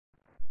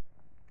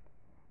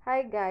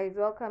Hi, guys,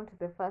 welcome to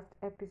the first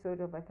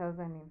episode of A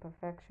Thousand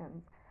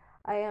Imperfections.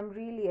 I am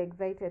really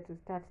excited to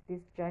start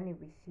this journey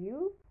with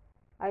you.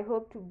 I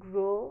hope to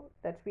grow,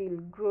 that we'll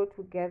grow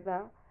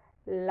together,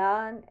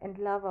 learn, and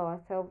love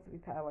ourselves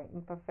with our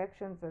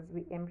imperfections as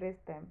we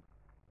embrace them.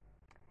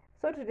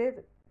 So, today's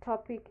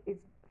topic is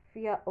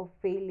fear of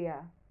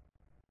failure.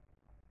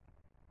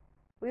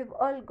 We've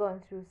all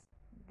gone through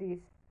this,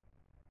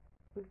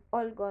 we've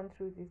all gone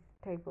through this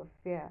type of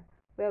fear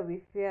where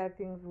we fear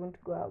things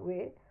won't go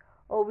away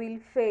or we'll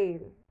fail,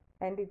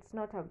 and it's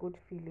not a good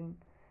feeling.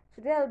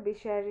 Today I'll be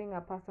sharing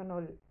a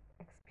personal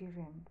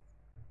experience.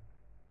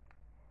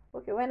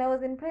 Okay, when I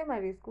was in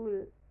primary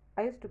school,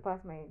 I used to pass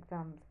my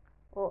exams.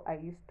 Oh, I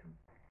used to.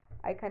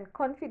 I can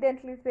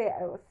confidently say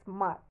I was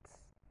smart.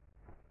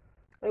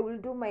 I will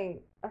do my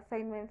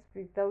assignments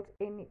without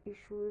any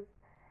issues.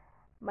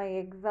 My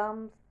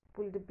exams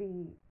would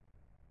be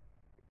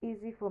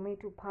easy for me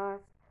to pass.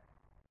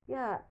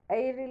 Yeah,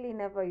 I really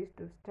never used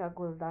to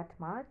struggle that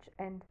much,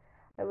 and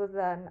I was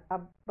an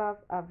above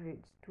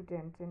average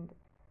student, and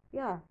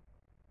yeah,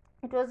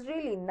 it was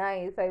really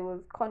nice. I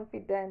was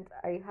confident.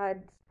 I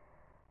had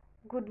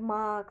good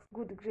marks,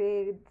 good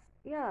grades.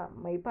 Yeah,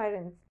 my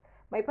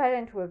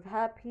parent was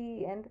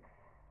happy, and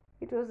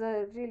it was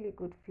a really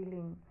good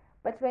feeling.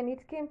 But when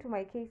it came to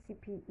my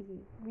KCPE,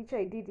 which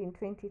I did in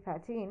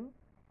 2013,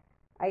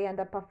 I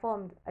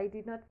underperformed. I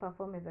did not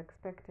perform as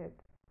expected.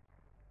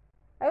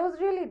 I was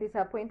really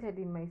disappointed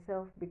in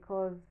myself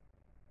because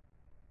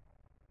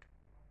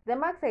the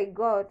marks I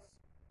got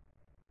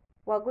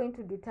were going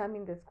to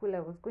determine the school I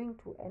was going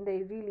to, and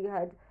I really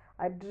had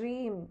a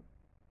dream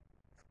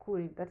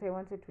school that I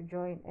wanted to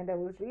join, and I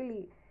was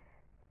really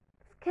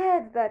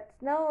scared that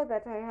now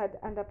that I had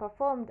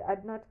underperformed,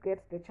 I'd not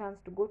get the chance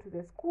to go to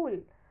the school.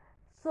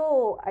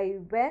 So I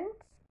went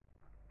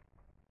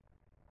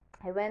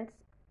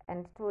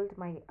and told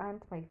my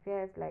aunt my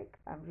fears, like,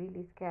 I'm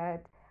really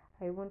scared.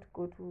 I won't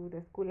go to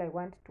the school I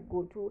want to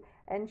go to.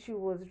 And she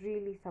was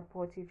really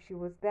supportive. She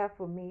was there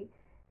for me.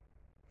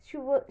 She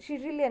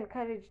really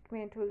encouraged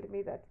me and told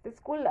me that the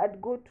school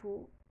I'd go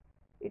to,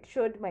 it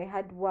showed my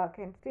hard work,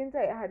 and since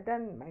I had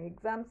done my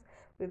exams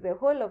with the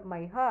whole of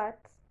my heart,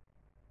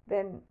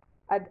 then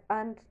I'd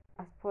earned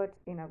a spot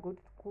in a good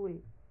school.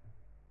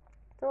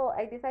 So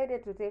I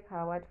decided to take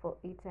her word for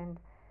it, and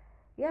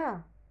yeah,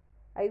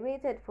 I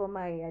waited for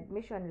my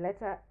admission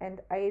letter,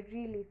 and I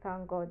really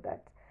thank God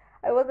that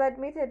I was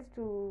admitted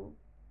to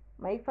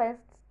my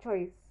first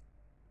choice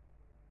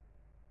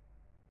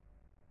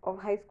of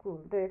high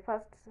school, the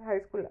first high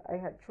school I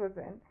had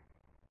chosen.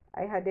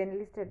 I had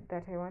enlisted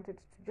that I wanted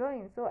to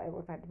join, so I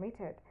was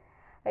admitted.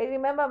 I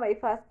remember my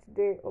first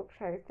day of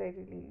Christ, I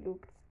really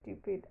looked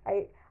stupid.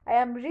 I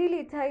am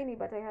really tiny,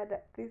 but I had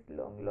this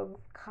long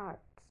skirt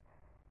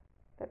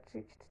that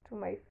reached to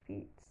my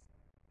feet.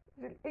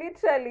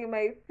 Literally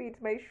my feet,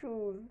 my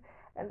shoes.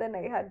 And then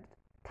I had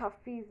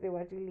toughies, they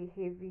were really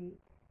heavy.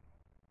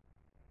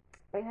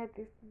 I had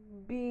this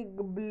big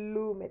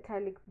blue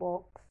metallic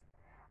box.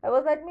 I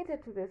was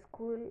admitted to the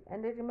school,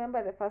 and I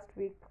remember the first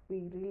week we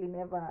really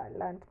never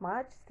learned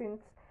much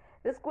since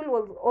the school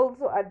was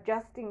also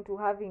adjusting to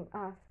having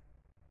us.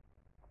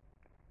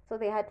 So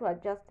they had to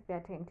adjust their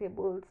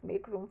timetables,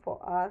 make room for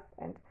us,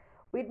 and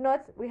we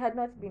had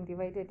not been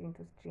divided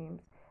into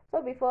streams.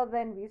 So before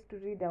then, we used to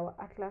read our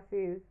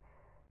atlases,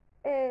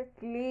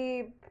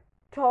 sleep,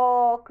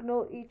 talk,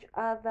 know each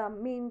other,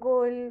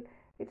 mingle.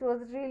 It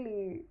was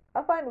really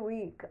a fun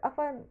week, a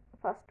fun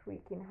first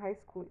week in high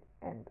school,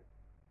 and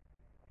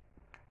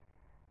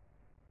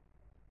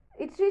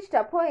it reached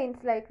a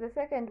point like the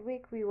second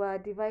week we were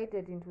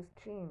divided into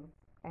streams,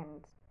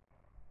 and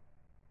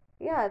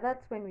yeah,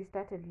 that's when we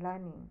started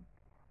learning.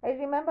 I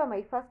remember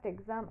my first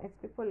exam, as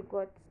people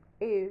got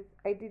A's,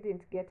 I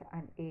didn't get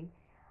an A.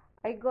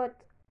 I got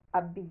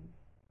a B,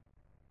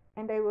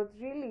 and I was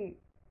really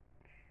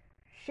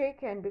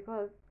shaken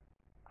because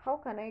how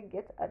can I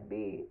get a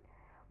B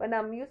when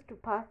I'm used to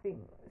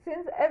passing?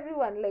 Since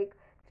everyone, like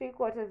three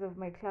quarters of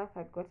my class,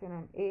 had gotten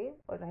an A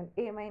or an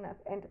A minus,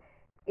 and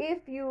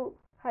if you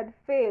had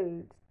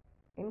failed,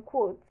 in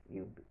quotes,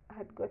 you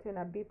had gotten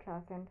a B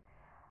plus, and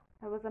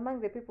I was among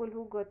the people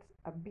who got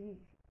a B,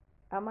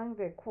 among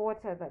the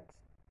quarter that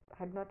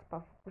had not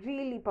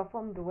really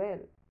performed well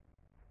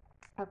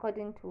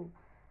according to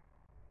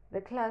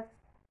the class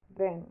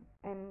then.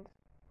 And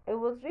I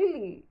was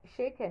really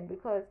shaken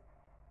because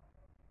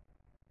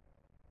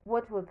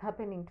what was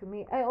happening to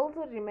me. I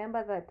also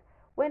remember that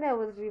when I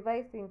was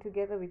revising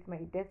together with my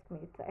desk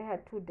mates, I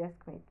had two desk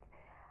mates.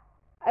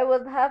 I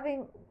was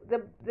having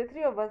the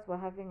three of us were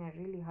having a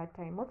really hard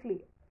time.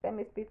 Mostly, let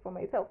me speak for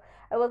myself.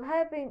 I was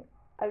having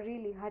a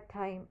really hard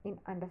time in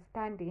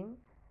understanding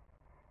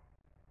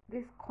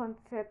these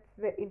concepts,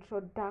 the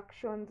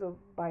introductions of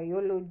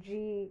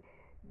biology,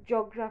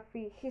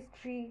 geography,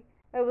 history.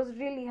 I was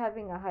really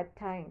having a hard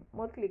time,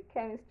 mostly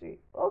chemistry.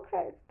 Oh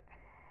Christ!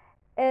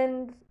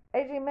 And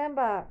I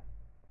remember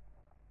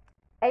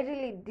I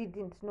really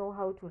didn't know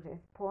how to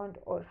respond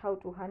or how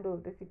to handle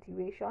the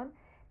situation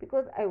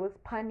because I was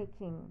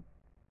panicking.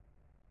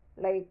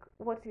 Like,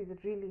 what is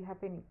really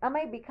happening? Am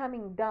I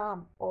becoming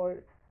dumb,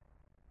 or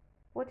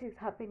what is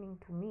happening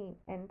to me?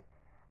 And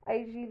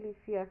I really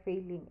fear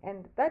failing,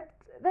 and that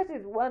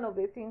is one of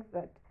the things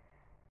that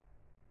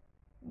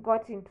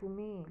got into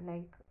me.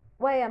 Like,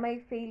 why am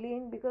I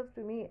failing? Because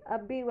to me, a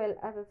B, while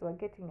others were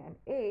getting an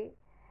A,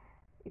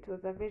 it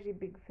was a very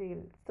big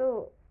fail.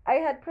 So I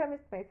had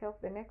promised myself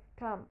the next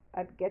term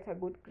I'd get a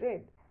good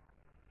grade.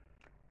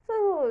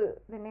 So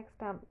the next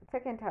term,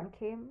 second term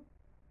came,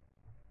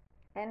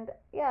 and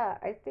yeah,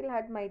 I still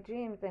had my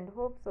dreams and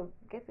hopes of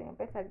getting a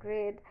better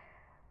grade.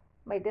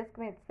 My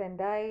deskmates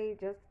and I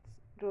just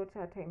wrote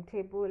a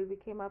timetable. We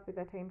came up with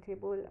a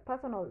timetable, a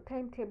personal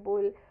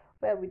timetable,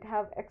 where we'd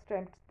have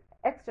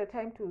extra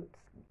time to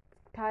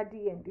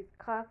study and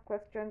discuss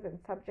questions and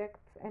subjects,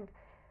 and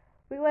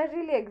we were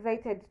really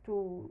excited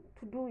to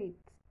do it.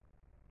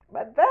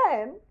 But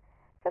then,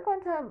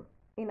 second term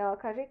in our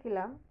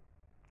curriculum,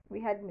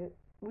 we had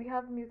we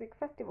have music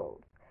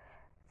festivals.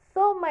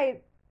 So my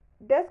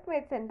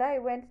deskmates and I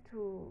went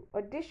to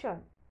audition.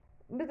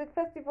 Music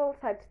festivals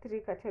had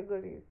three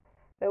categories.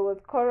 There was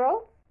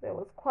choral, there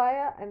was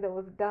choir, and there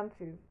was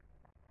dances.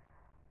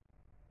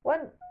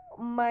 One,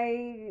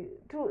 my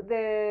two,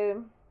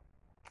 the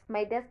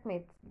my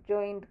deskmates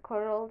joined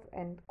chorals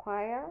and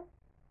choir,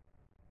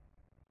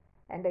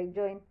 and I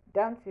joined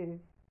dances.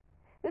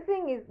 The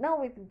thing is,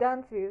 now with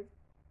dances,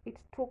 it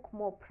took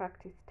more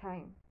practice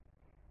time.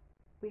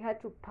 We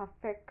had to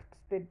perfect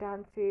the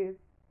dances,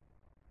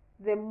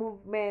 the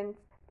movements,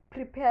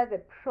 prepare the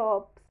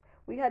props.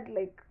 We had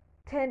like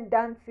 10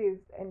 dances,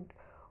 and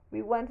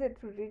we wanted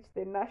to reach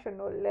the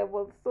national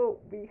level. So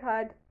we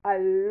had a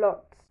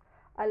lot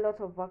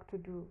of work to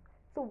do.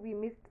 So we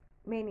missed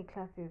many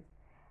classes.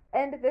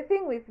 And the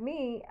thing with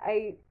me,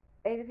 I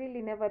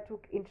really never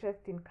took interest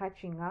in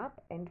catching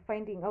up and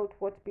finding out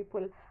what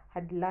people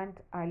had learned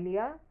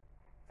earlier.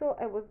 So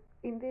I was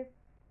in this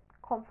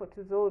comfort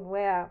zone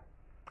where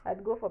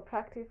I'd go for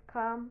practice,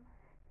 come.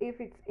 If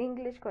it's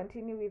English,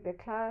 continue with the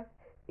class.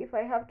 If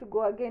I have to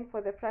go again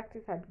for the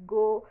practice, I'd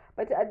go.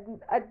 But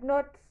I'd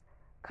not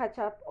catch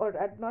up,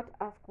 or I'd not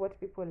ask what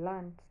people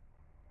learned.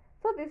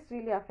 So this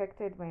really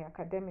affected my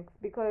academics,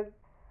 because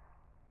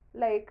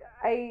like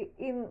I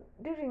in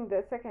during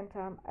the second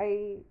term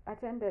I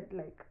attended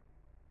like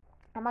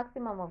a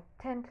maximum of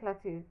 10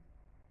 classes,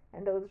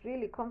 and I was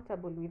really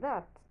comfortable with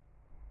that,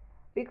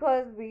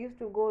 because we used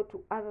to go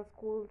to other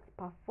schools,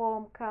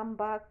 perform, come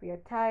back, we are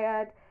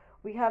tired,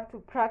 we have to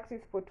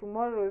practice for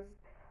tomorrow's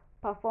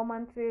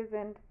performances,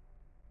 and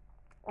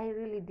I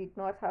really did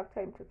not have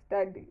time to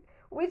study,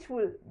 which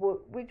was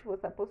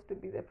supposed to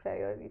be the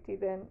priority.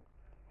 Then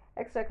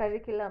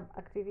extracurricular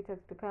activities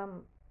to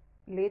come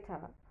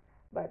later,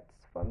 but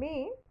for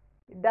me,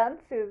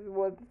 dances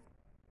was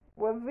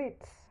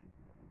it,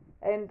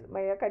 and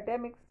my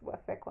academics were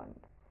second.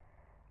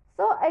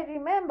 So I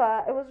remember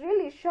I was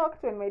really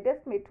shocked when my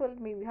deskmate told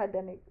me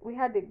we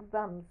had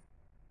exams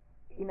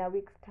in a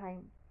week's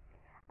time.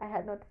 I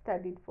had not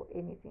studied for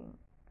anything.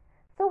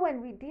 So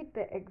when we did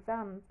the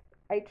exams,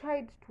 I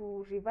tried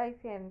to revise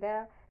here and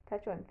there,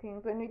 touch on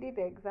things. When we did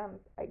the exams,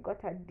 I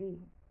got a D.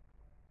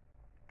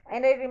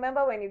 And I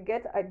remember when you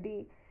get a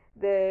D,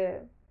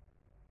 the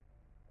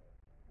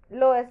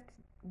lowest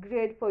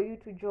grade for you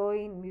to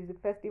join music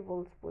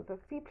festivals was a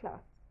C plus.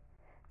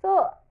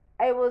 So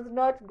I was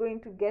not going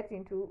to get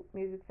into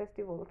music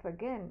festivals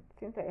again,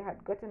 since I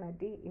had gotten a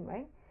D in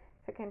my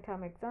second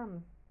term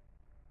exams.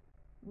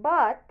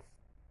 But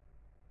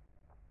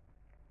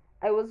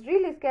I was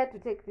really scared to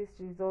take these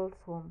results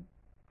home.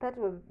 That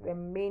was the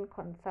main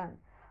concern.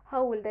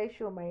 How will I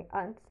show my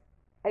aunt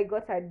I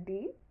got a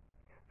D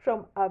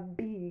from a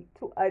B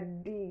to a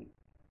D?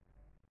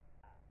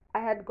 I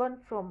had gone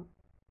from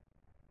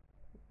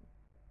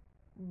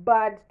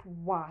bad to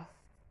worst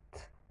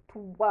to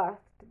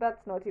worst.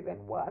 That's not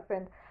even worse.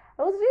 And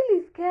I was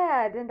really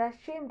scared and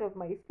ashamed of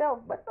myself,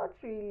 but not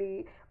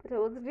really. But I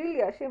was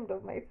really ashamed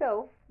of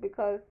myself,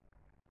 because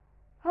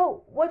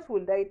what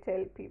would I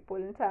tell people?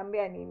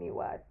 Ntaambia nini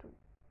watu?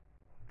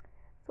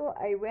 So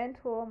I went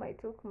home, I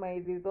took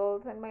my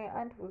results, and my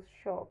aunt was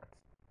shocked.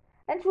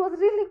 And she was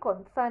really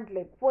concerned,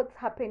 like, what's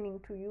happening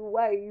to you?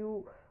 Why are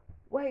you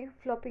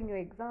flopping your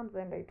exams?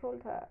 And I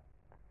told her,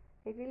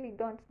 I really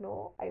don't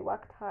know. I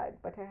worked hard,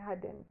 but I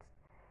hadn't.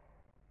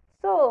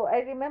 So I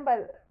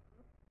remember,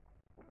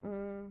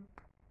 um,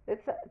 the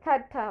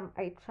third term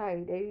I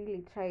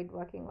really tried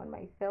working on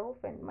myself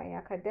and my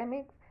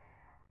academics.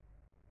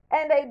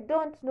 And I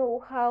don't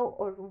know how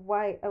or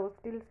why I was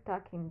still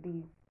stuck in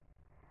these.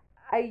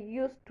 I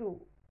used to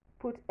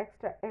put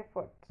extra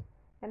effort,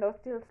 and I was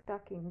still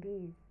stuck in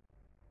these.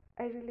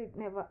 I really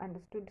never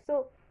understood.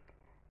 So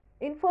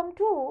in Form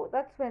 2,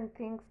 that's when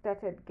things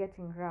started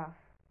getting rough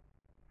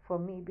for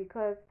me,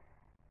 because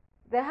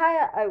the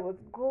higher I was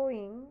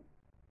going,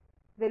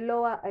 the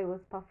lower I was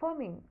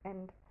performing,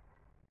 and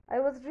I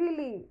was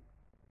really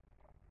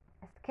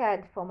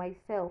scared for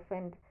myself,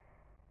 and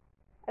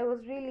I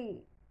was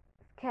really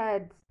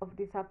scared of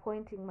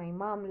disappointing my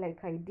mom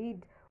like I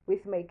did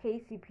with my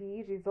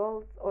KCPE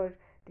results, or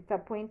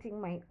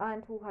disappointing my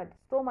aunt who had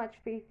so much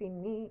faith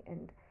in me.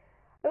 And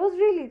it was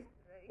really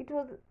it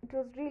was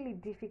really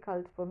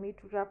difficult for me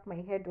to wrap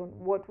my head on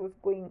what was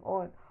going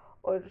on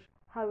or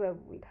how I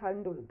would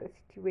handle the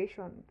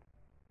situation.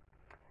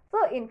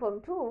 So in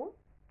Form 2,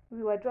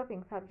 we were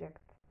dropping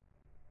subjects.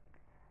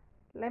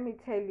 Let me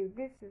tell you,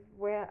 this is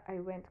where I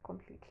went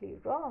completely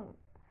wrong.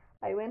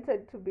 I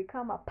wanted to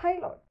become a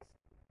pilot.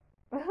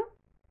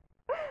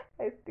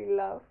 I still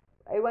laugh.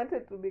 I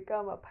wanted to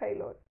become a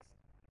pilot.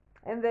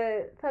 And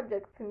the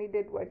subjects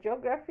needed were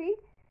geography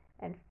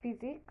and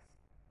physics.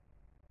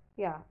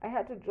 Yeah, I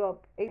had to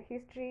drop a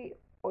history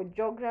or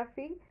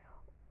geography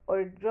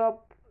or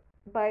drop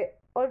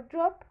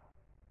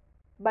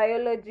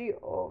biology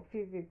or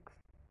physics.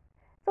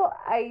 So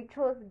I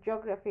chose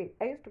geography.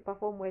 I used to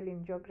perform well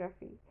in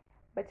geography,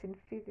 but in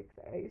physics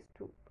I used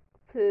to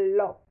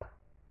flop.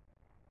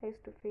 I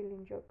used to fail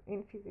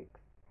in physics.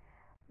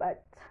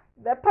 But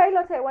the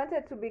pilot I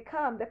wanted to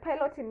become, the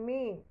pilot in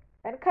me,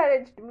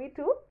 encouraged me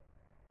to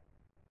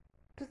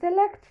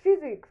select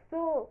physics.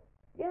 So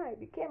yeah, I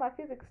became a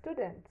physics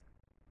student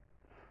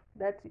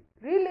that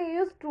really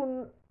used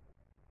to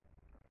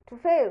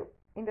fail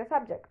in the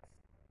subjects.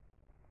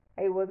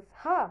 I was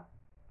I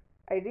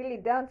really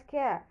don't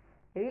care.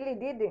 I really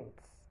didn't.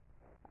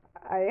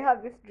 I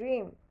have this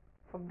dream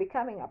of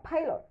becoming a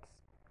pilot.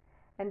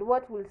 And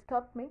what will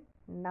stop me?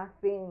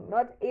 Nothing.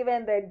 Not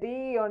even the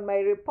D on my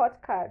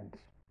report card.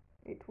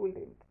 It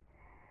wouldn't.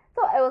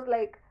 So I was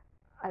like,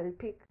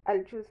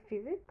 I'll choose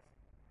physics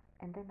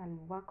and then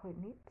I'll work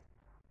on it.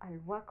 I'll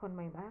work on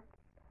my maths.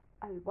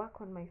 I'll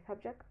work on my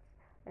subjects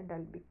and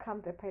I'll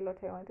become the pilot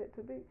I wanted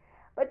to be.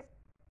 But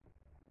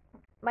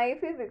my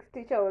physics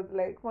teacher was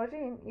like,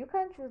 Maureen, you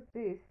can't choose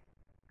this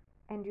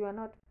and you are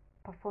not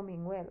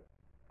performing well.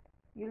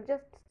 You'll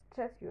just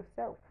stress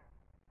yourself.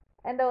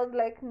 And I was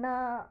like,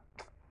 nah,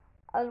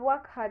 I'll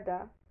work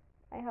harder.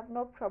 I have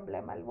no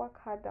problem. I'll work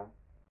harder.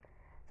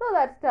 So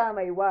that time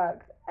I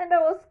worked and I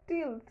was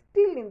still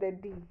in the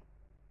D.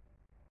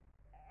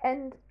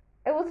 And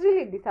I was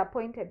really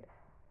disappointed.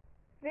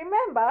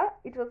 Remember,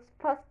 it was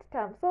first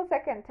term. So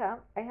second term,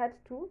 I had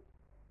to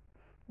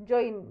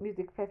join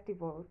music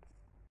festivals.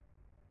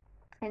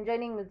 And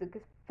joining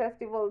music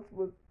festivals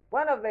was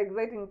one of the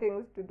exciting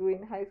things to do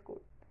in high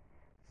school.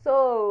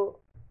 So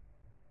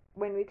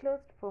when we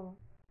closed from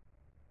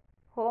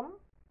home,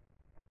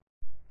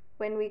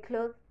 when we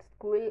closed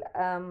school,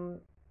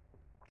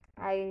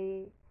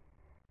 I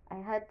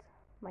had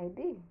my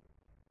D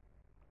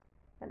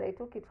and I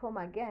took it home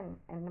again.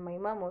 And my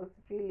mom was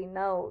really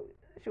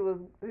she was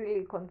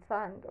really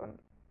concerned on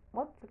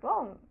what's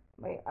wrong.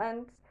 My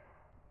aunt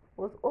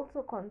was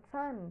also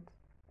concerned.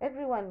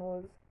 Everyone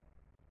was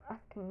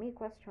asking me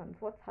questions,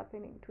 what's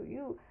happening to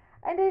you?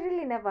 And I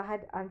really never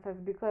had answers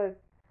because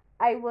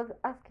I was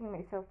asking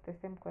myself the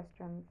same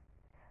questions.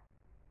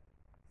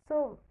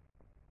 So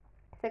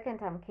second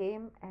term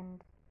came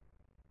and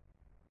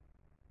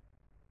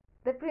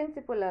the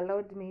principal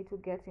allowed me to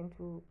get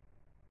into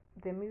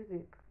the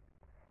music,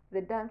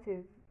 the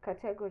dances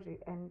category,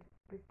 and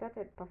we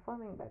started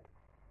performing. But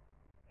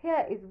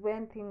here is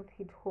when things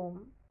hit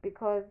home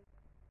because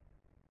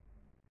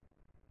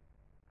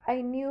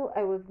I knew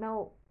I was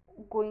now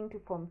going to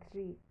Form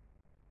 3.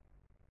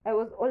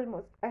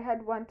 I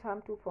had one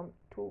term to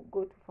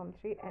go to Form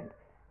 3 and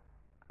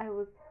I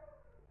was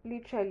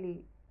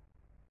literally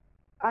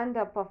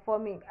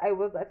underperforming. I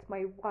was at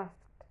my worst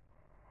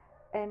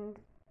and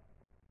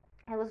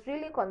I was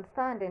really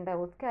concerned and I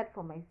was scared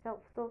for myself.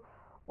 So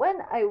when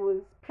I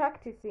was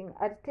practicing,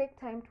 I'd take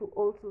time to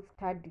also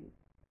study.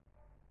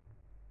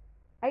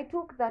 I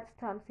took that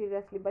term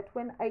seriously, but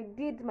when I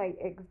did my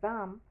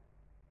exam,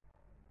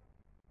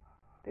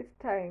 this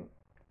time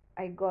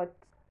I got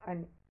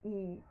an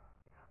E,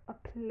 a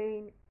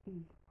plain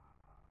E.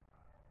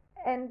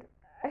 And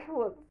I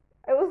was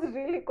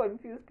really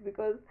confused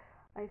because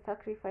I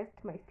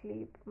sacrificed my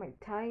sleep, my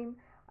time,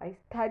 I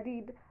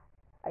studied,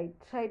 I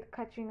tried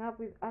catching up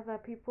with other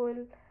people,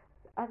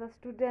 other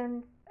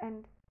students,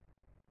 and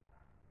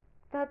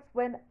that's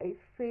when I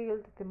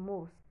failed the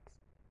most.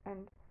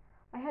 And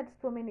I had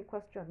so many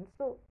questions.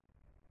 So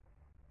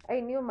I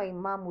knew my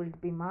mom would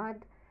be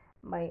mad,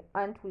 my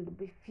aunt would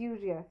be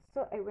furious.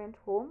 So I went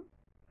home.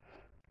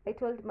 I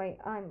told my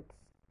aunt,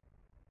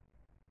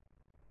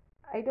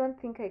 I don't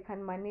think I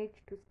can manage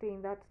to stay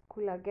in that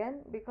school again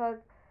because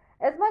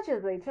as much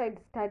as I tried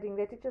studying,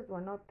 the teachers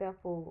were not there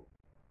for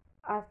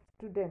us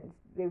students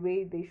the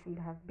way they should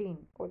have been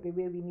or the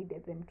way we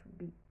needed them to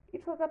be.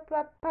 It was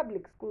a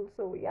public school,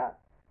 so yeah,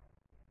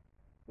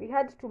 we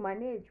had to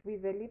manage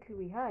with the little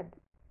we had.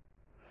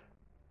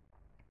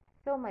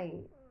 So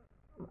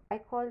I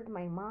called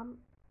my mom.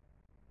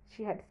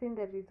 She had seen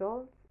the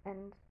results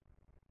and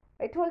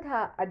I told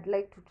her I'd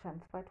like to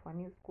transfer to a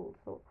new school.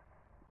 So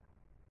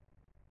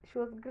she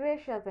was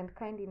gracious and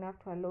kind enough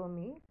to allow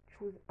me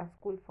choose a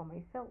school for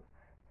myself.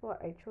 So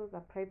I chose a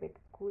private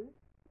school.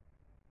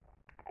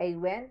 I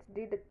went,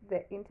 did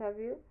the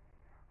interview.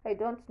 I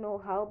don't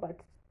know how, but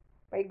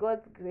by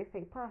God's grace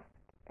I passed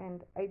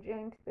and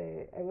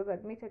I was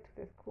admitted to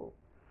the school.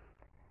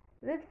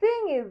 The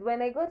thing is,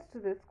 when I got to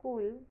the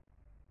school,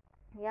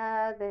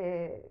 yeah,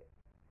 the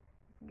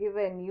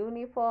given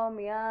uniform,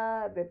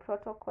 yeah, the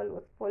protocol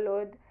was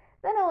followed.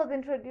 Then I was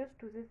introduced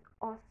to this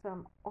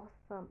awesome,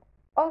 awesome,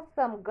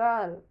 awesome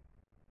girl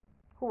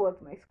who was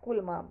my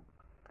school mom.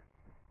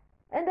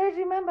 And I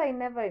remember I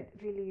never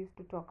really used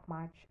to talk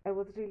much. I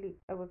was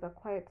a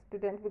quiet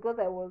student because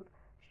I was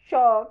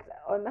shocked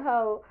on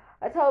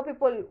at how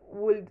people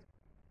would,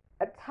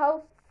 at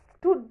how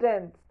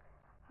students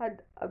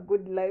had a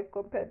good life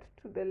compared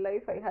to the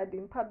life I had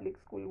in public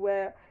school,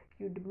 where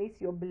you'd miss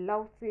your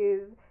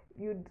blouses,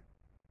 you'd,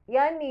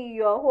 yani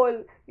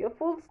your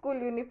full school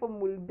uniform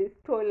will be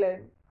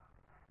stolen.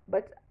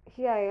 But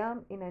here I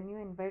am in a new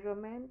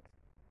environment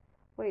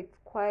where it's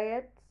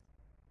quiet,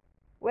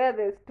 where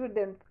the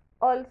students,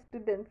 all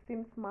students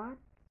seem smart,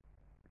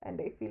 and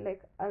I feel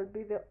like I'll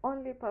be the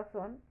only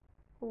person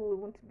who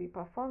won't be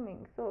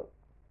performing. So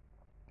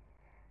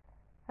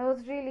I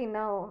was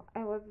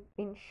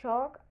in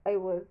shock. I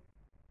was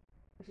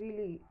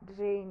really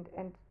drained,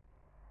 and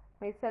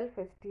my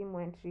self-esteem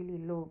went really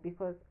low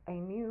because I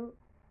knew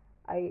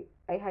I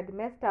had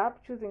messed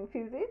up choosing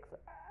physics.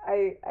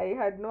 I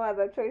had no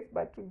other choice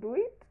but to do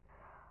it.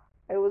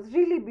 I was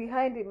really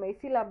behind in my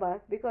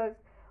syllabus because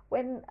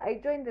when I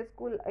joined the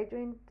school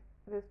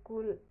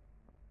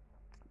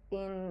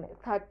in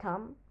third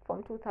term,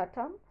 Form 2 third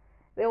term.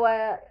 They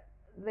were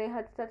they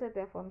had started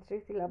their Form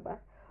 3 syllabus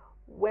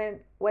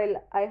while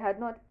I had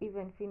not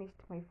even finished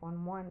my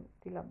Form 1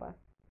 syllabus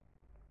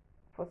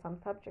for some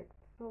subjects.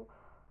 So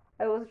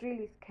I was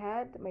really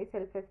scared. My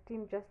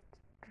self-esteem just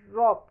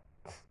dropped.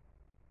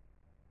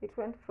 It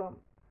went from,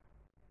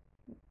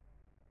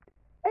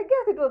 I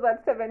guess it was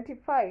at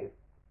 75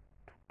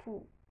 to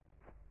 2.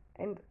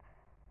 And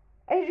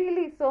I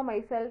really saw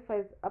myself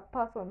as a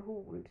person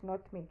who would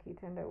not make it,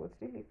 and I was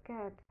really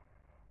scared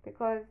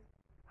because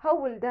how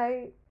would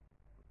I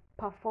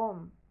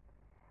perform?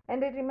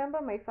 And I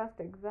remember my first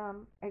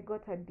exam, I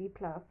got a D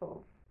plus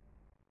of,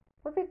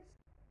 was it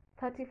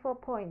 34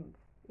 points?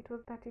 It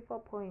was 34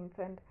 points,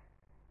 and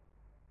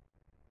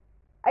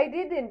I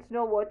didn't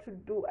know what to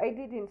do. I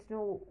didn't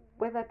know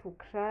whether to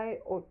cry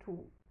or to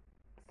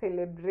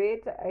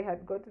celebrate. I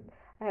had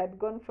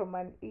gone from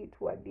an E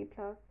to a D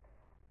plus,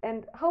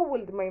 and how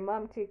would my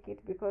mom take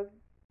it? Because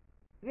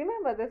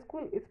remember, the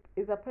school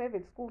is a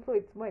private school, so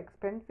it's more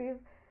expensive,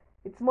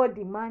 it's more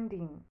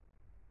demanding,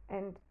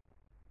 and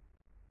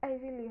I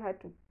really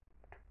had to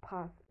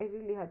pass. I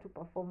really had to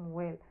perform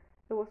well.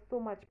 There was so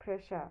much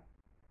pressure.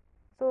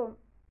 So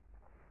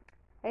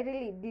I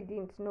really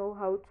didn't know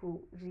how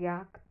to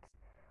react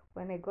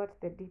when I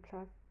got the D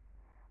plus.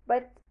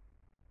 But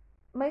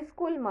my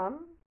school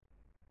mom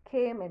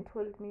came and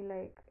told me,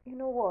 like, you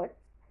know what?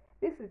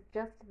 This is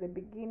just the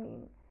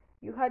beginning.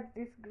 You had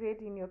this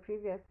grade in your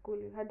previous school,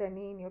 you had an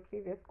A in your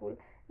previous school.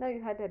 Now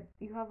you have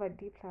a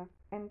D plus,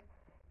 and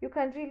you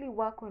can really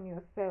work on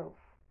yourself.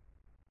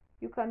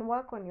 You can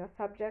work on your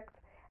subjects.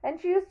 And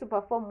she used to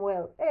perform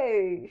well.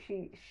 Hey,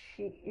 she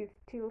is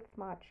still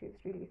smart. She's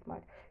really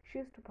smart. She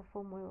used to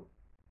perform well,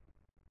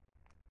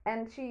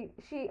 and she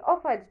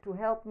offered to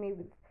help me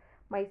with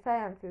my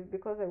sciences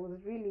because I was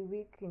really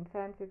weak in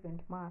sciences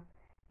and math,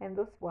 and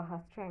those were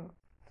her strengths.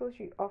 So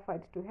she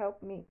offered to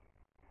help me,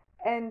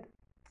 and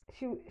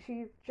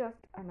she's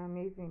just an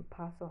amazing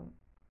person.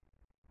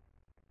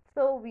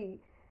 So we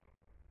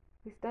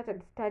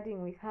started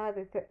studying with her.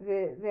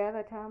 The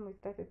other time we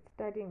started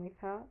studying with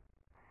her,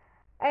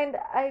 and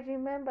I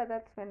remember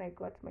that's when I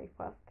got my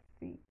first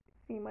C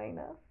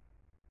minus.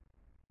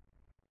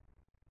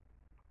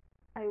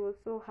 I was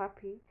so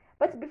happy.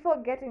 But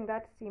before getting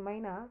that C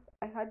minus,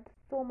 I had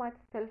so much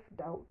self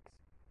doubt.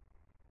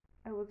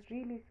 I was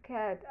really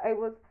scared. I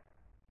was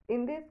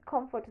in this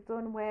comfort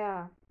zone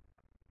where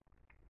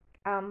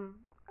um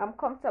I'm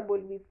comfortable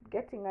with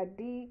getting a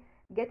D,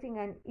 getting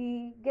an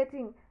E,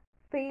 getting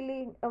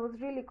failing. I was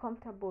really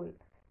comfortable.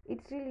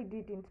 It really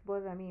didn't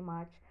bother me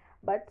much.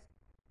 But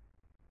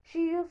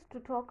she used to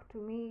talk to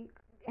me,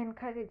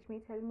 encourage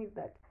me, tell me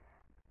that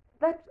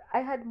I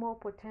had more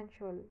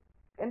potential,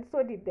 and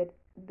so did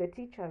the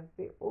teachers.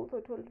 They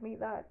also told me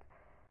that,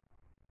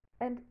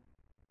 and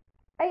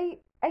I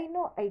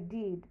know I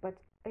did, but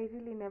I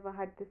really never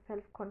had the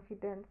self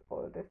confidence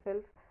or the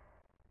self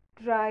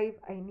drive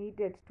I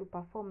needed to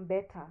perform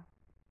better.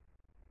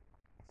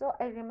 So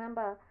I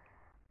remember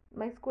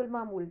my school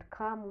mom would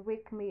come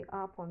wake me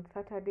up on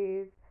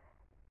Saturdays.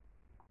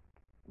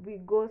 We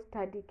go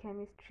study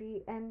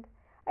chemistry, and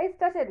I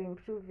started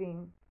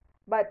improving,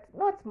 but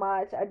not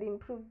much. I'd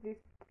improve this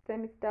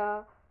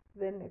semester,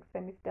 the next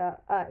semester.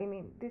 I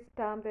mean, this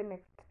term, the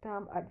next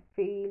term, I'd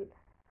fail,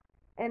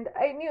 and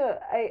I knew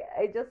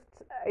I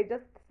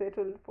just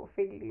settled for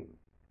failing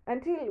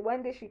until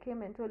one day she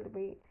came and told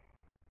me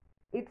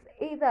it's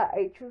either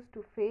I choose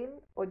to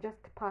fail or just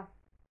pass.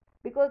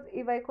 Because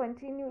if I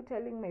continue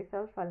telling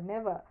myself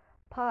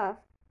pass,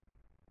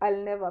 I'll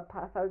never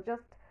pass. I'll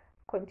just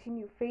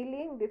continue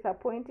failing,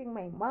 disappointing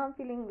my mom,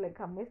 feeling like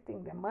I'm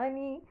wasting the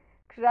money,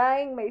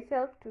 crying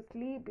myself to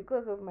sleep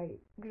because of my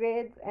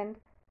grades. And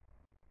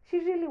she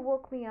really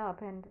woke me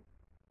up, and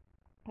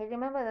I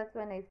remember that's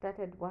when I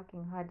started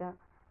working harder,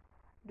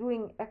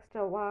 doing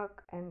extra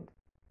work, and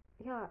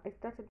yeah, I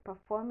started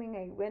performing.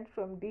 I went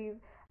from these.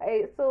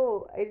 I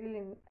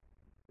really,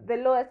 the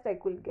lowest I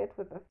could get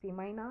was a C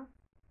minor.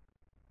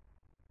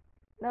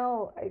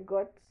 Now I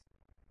got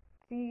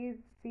C's,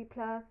 C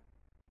plus,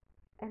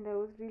 and I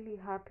was really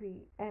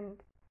happy. And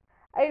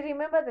I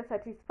remember the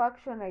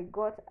satisfaction I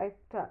got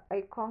after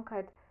I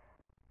conquered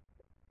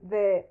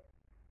the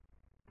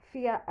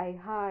fear I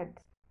had,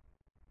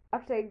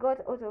 after I got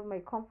out of my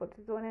comfort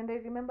zone. And I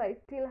remember I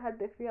still had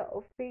the fear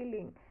of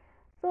failing.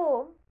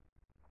 So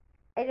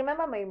I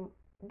remember my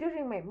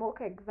during my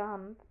mock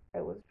exams,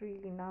 I was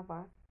really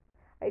nervous.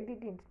 I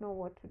didn't know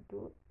what to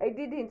do. I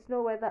didn't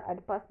know whether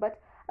I'd pass,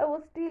 but I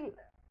was still,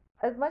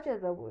 as much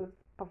as I was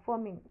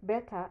performing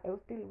better, I was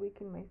still weak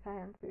in my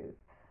sciences.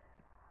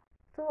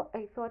 So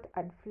I thought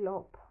I'd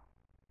flop.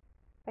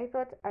 I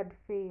thought I'd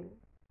fail.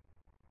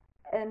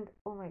 And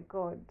oh my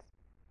god,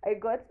 I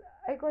got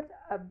I got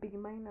a B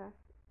minus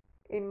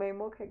in my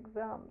mock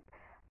exams,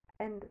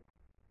 and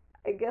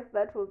I guess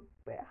that was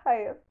the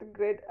highest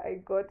grade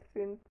I got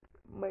since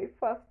my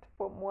first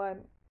Form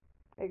 1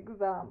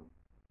 exam.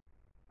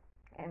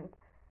 And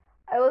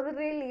I was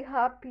really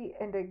happy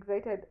and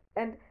excited.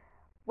 And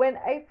when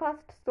I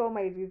first saw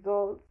my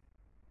results,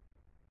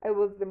 I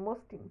was the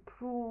most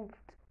improved.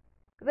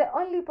 The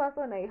only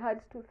person I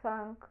had to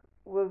thank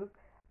was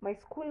my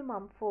school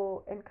mom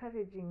for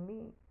encouraging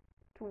me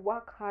to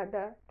work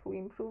harder, to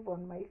improve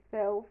on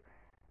myself,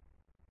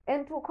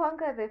 and to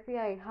conquer the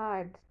fear I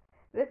had,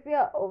 the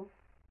fear of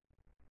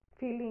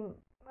feeling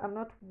I'm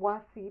not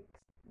worth it,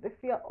 the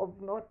fear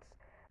of not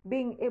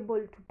being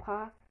able to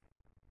pass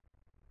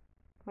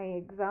my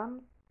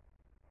exams,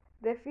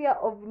 the fear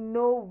of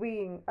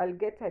knowing I'll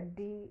get a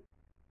D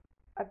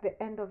at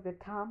the end of the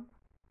term.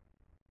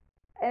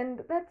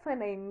 And that's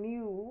when I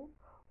knew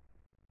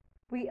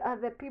we are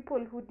the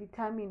people who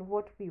determine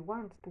what we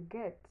want to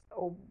get,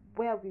 or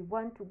where we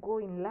want to go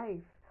in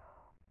life,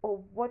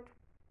 or what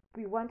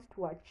we want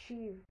to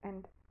achieve.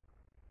 And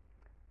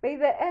by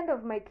the end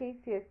of my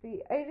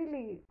KCSE, I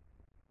really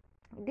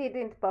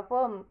didn't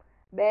perform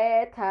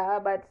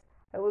better, but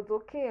I was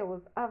okay. I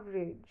was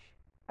average.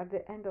 At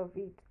the end of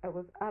it, I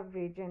was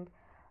average, and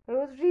I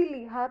was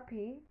really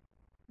happy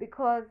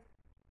because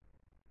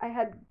I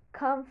had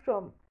come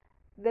from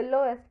the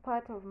lowest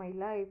part of my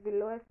life, the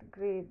lowest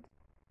grade,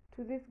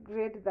 to this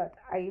grade that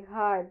I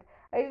had.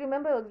 I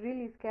remember I was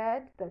really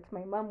scared that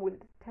my mom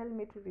would tell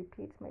me to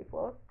repeat my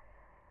fourth,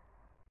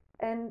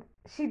 and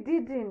she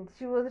didn't.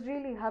 She was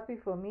really happy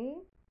for me,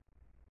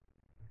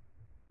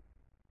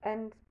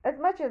 and as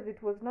much as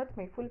it was not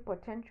my full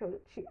potential,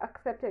 she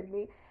accepted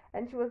me,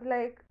 and she was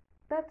like,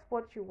 "That's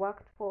what you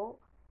worked for,"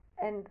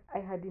 and I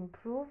had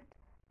improved.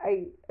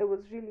 I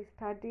was really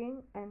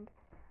studying, and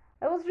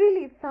I was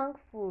really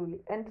thankful.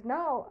 And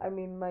now I'm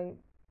in my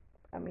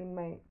I'm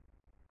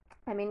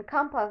in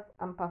campus.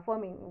 I'm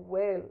performing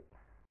well,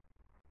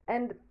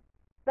 and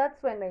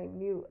that's when I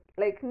knew.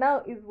 Like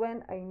now is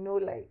when I know.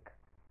 Like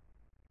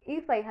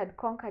if I had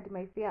conquered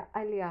my fear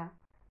earlier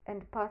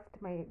and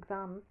passed my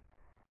exams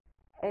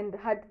and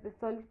had the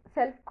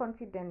self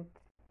confidence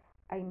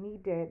I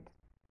needed,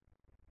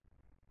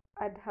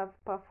 I'd have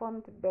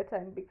performed better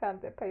and become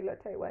the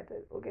pilot I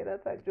wanted. Okay,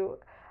 that's a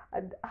joke.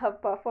 I'd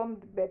have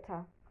performed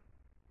better.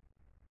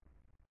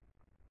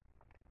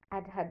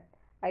 I'd had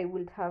I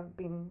would have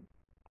been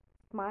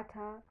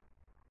smarter.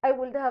 I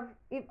would have,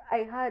 if I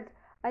had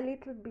a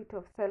little bit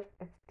of self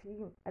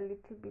esteem, a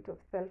little bit of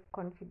self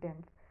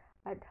confidence,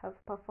 I'd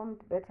have performed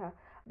better.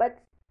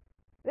 But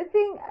the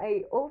thing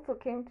I also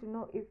came to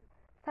know is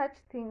such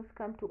things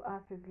come to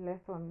us as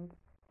lessons.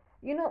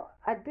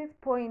 At this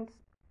point,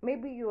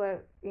 maybe you're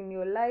at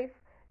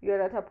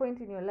a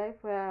point in your life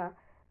where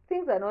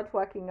things are not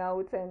working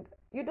out and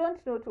you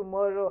don't know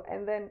tomorrow.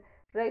 And then,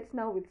 right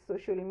now, with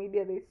social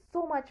media, there's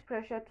so much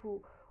pressure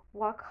to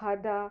work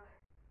harder,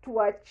 to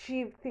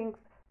achieve things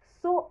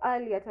so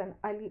early at an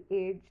early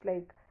age.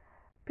 Like,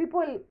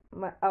 people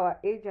our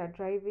age are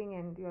driving,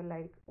 and you're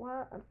like,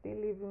 wow, I'm still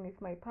living with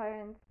my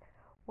parents.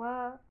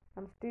 Wow,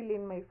 I'm still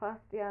in my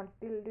first year, I'm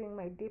still doing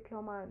my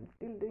diploma, I'm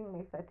still doing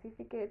my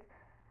certificate,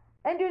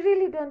 and you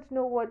really don't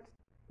know what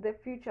the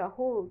future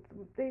holds.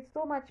 There's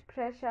so much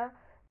pressure,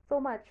 so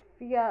much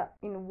fear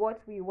in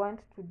what we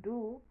want to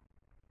do,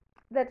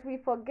 that we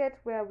forget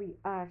where we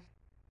are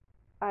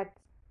at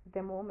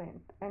the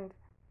moment, and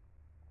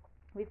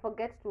we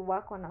forget to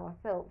work on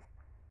ourselves.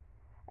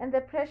 And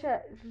the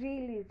pressure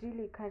really,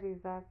 really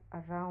carries us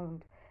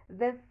around.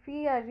 The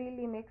fear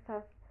really makes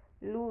us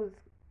lose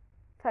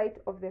sight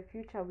of the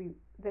future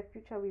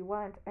we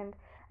want. And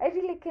I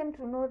really came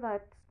to know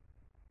that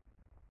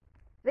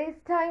there is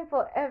time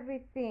for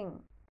everything.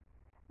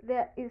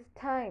 There is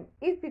time.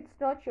 If it's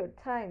not your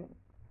time,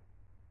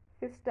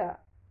 sister,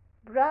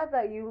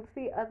 brother, you'll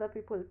see other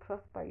people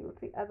prosper, you'll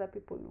see other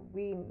people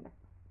win,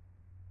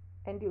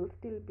 and you'll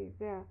still be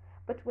there.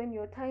 But when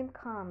your time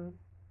comes,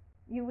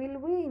 you will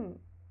win,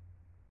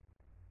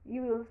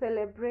 you will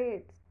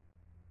celebrate,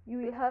 you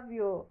will have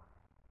your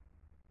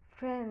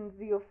friends,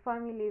 your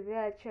family, they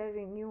are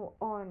cheering you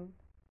on.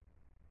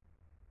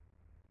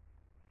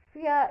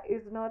 Fear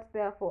is not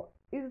there for,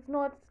 is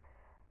not,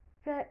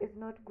 fear is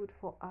not good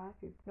for us,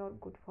 it's not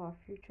good for our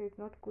future, it's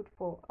not good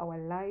for our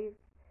lives.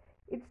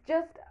 It's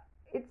just,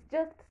 it's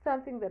just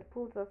something that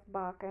pulls us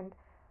back. And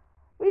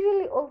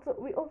we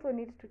also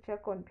need to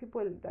check on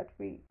people that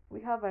we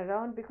have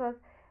around, because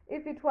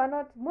if it were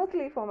not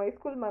mostly for my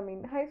school mom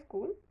in high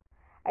school,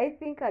 I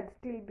think I'd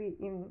still be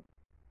in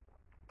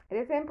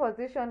the same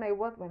position I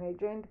was when I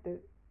joined the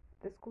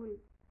school.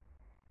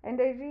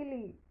 And I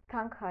really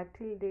thank her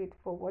till date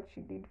for what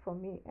she did for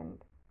me.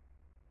 And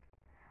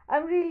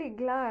I'm really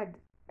glad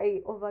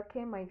I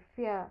overcame my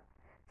fear.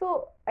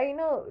 So I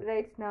know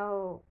right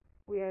now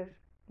we are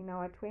in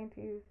our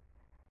 20s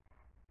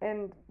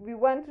and we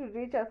want to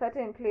reach a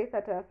certain place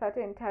at a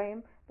certain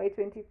time. By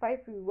 25,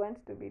 we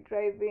want to be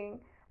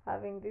driving,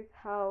 having this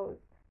house,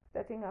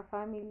 starting a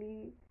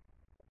family.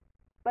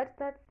 But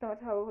that's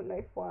not how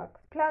life works.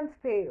 Plans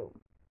fail,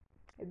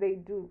 they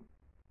do.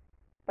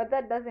 But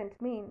that doesn't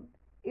mean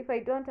if I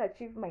don't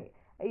achieve my,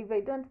 if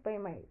I don't buy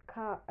my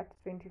car at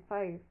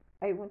 25,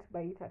 I won't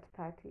buy it at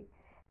 30.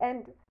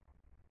 And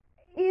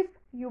if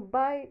you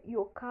buy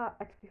your car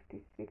at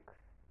 56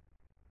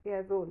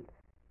 years old,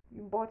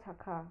 you bought a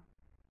car.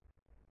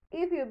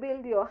 If you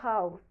build your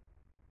house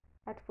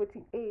at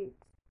 48,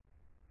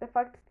 the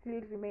fact still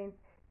remains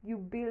you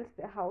built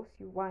the house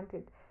you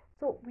wanted.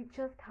 So we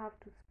just have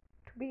to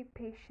be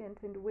patient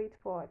and wait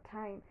for our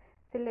time.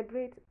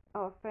 Celebrate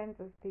our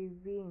friends as they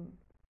win.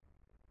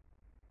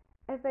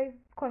 As I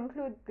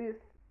conclude this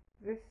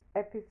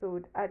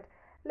episode, I'd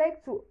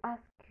like to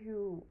ask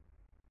you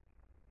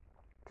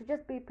to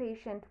just be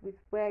patient with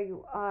where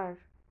you are.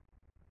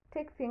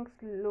 Take things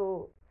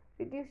slow.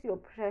 Reduce your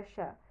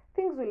pressure.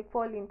 Things will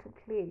fall into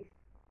place.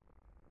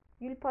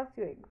 You'll pass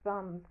your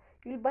exams.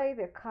 You'll buy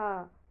the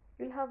car.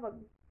 You'll have a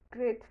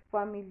great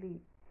family. You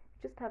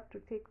just have to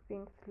take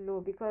things slow,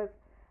 because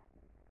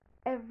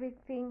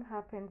everything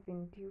happens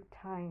in due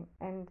time.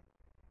 And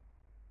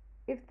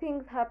if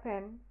things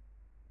happen,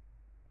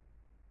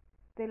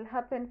 they'll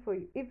happen for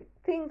you. If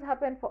things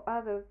happen for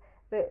others,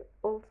 they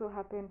also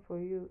happen for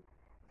you.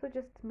 So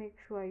just make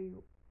sure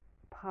you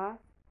pass.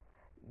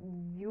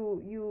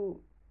 You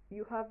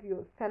have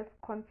your self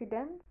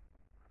confidence.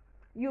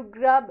 You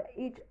grab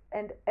each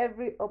and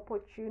every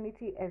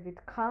opportunity as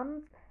it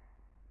comes,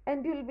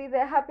 and you'll be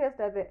the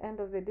happiest at the end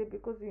of the day,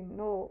 because you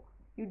know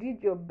you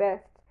did your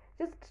best.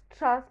 Just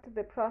trust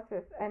the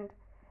process, and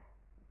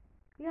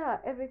yeah,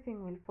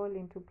 everything will fall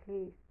into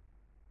place.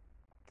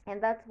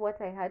 And that's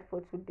what I had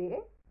for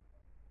today.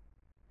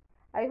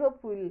 I hope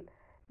we'll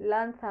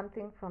learn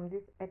something from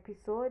this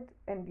episode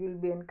and you'll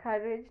be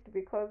encouraged,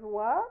 because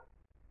wow,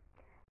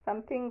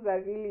 some things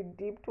are really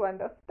deep to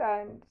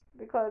understand.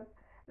 Because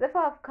the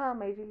far I've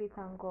come, I really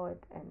thank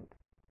God, and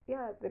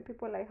yeah, the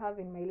people I have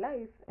in my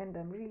life, and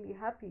I'm really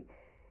happy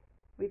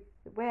with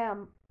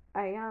where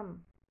I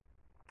am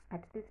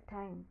at this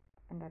time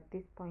and at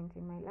this point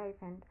in my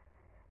life. And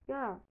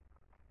yeah,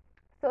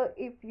 so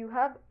if you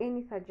have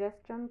any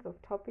suggestions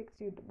of topics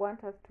you'd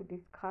want us to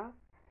discuss,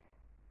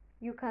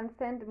 you can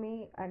send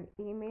me an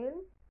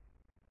email.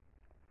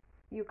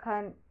 You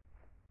can,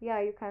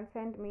 yeah, you can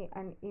send me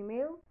an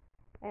email,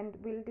 and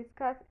we'll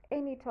discuss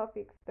any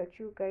topics that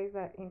you guys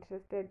are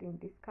interested in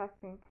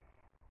discussing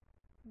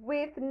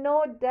with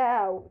no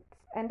doubt.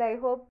 And I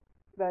hope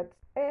that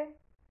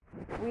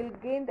we'll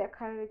gain the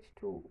courage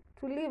to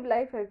live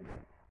life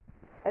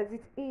as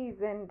it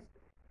is, and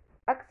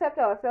accept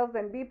ourselves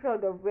and be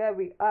proud of where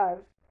we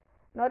are,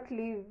 not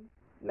live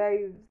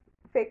lives,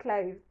 fake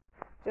lives,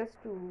 just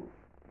to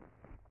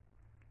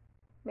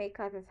make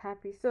others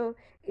happy. So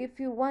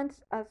if you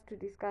want us to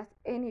discuss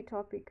any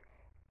topic,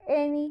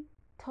 if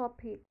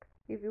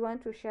you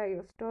want to share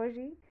your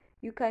story,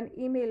 you can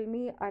email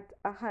me at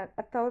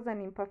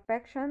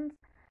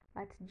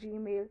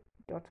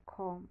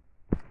 1000imperfections@gmail.com.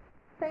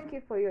 Thank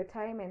you for your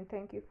time, and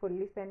thank you for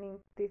listening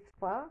this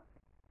far,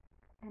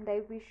 and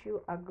I wish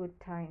you a good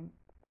time.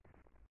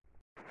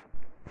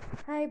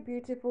 Hi,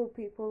 beautiful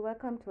people.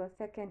 Welcome to a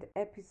second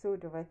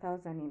episode of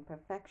 1000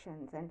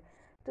 Imperfections. And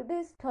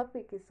today's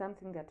topic is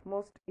something that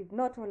most, if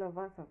not all of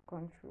us, have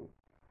gone through.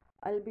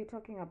 I'll be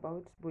talking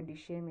about body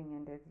shaming,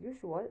 and as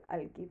usual,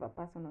 I'll give a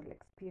personal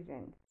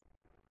experience.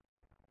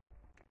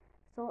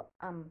 So,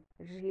 I'm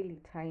really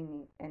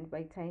tiny, and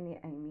by tiny,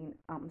 I mean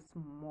I'm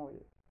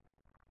small.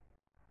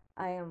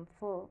 I am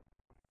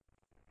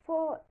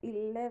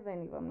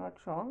 4'11", if I'm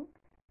not wrong,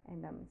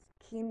 and I'm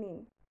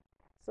skinny.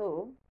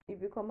 So,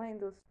 if you combine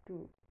those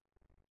two,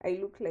 I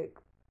look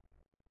like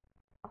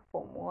a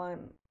Form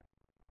 1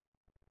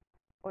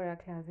 or a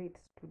Class 8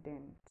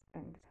 student.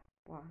 And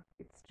wow,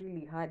 it's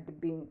really hard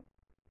being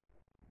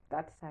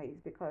that size,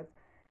 because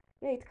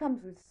yeah, it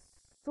comes with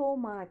so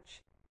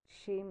much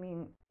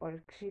shaming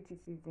or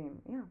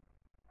criticism. Yeah.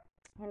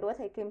 And what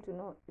I came to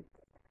know is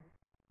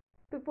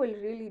people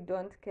really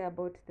don't care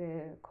about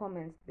the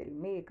comments they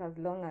make, as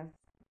long as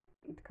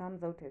it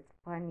comes out as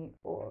funny,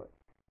 or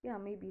yeah,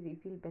 maybe they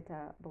feel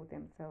better about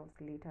themselves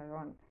later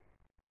on.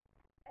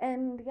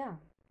 And yeah,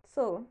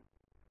 So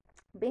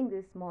being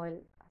this small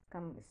has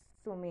come with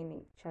so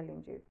many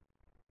challenges,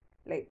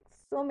 like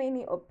so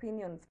many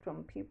opinions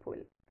from people.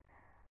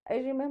 I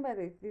remember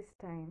this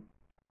time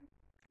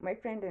my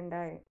friend and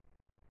I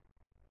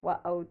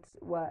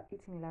were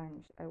eating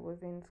lunch. I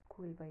was in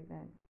school by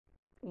then,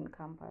 in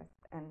campus,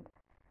 and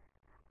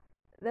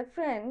the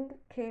friend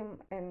came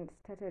and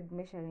started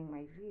measuring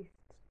my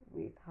wrist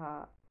with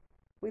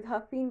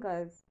her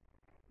fingers.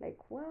 Like,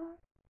 what?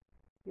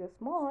 You're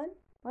small?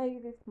 Why are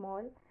you this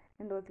small?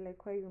 And I was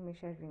like, why are you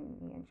measuring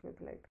me? And she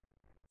was like,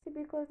 see,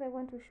 because I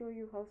want to show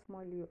you how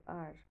small you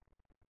are.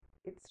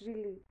 It's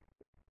really,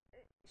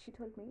 she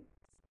told me,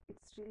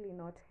 it's really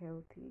not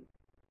healthy.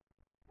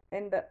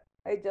 And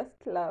I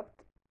just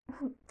laughed.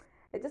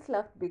 I just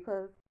laughed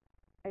because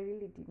I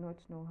really did not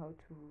know how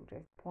to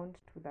respond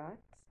to that.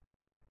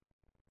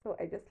 So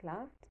I just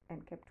laughed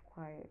and kept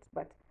quiet.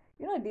 But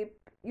deep,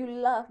 you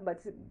laugh,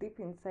 but deep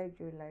inside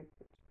you're like,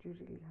 do you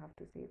really have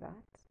to say that?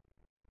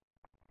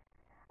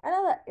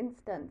 Another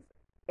instance,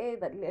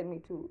 that led me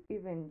to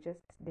even just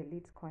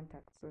delete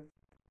contacts was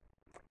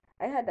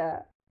I had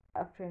a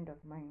friend of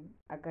mine,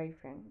 a guy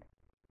friend.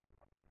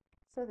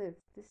 So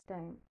this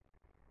time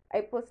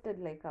I posted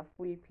like a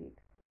full pic,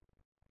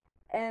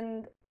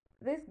 and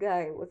this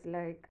guy was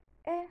like,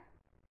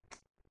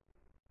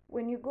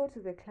 when you go to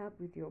the club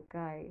with your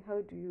guy,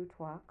 how do you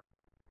twerk?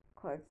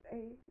 Cause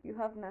you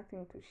have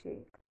nothing to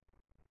shake.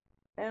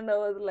 And I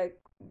was like,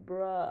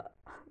 bruh,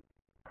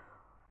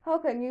 how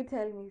can you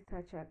tell me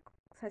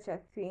such a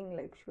thing?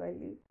 Like,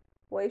 surely,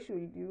 why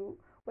should you?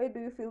 Why do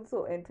you feel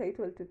so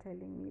entitled to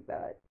telling me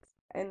that?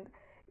 And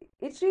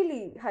it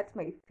really hurt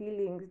my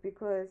feelings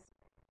because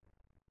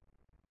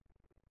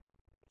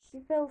he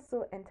felt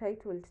so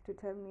entitled to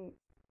tell me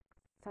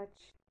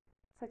such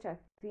such a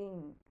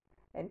thing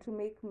and to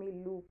make me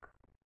look,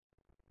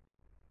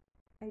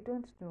 I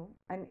don't know,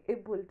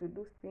 unable to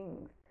do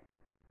things.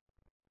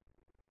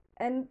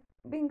 And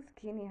being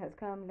skinny has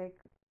come like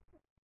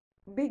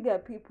bigger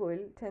people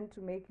tend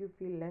to make you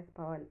feel less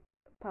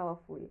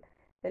powerful.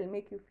 They'll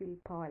make you feel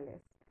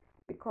powerless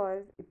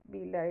because it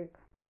be like,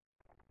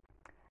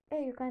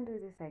 hey, you can't do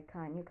this, I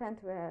can. You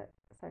can't wear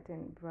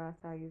certain bra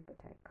size, but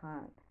I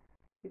can.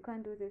 You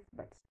can't do this,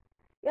 but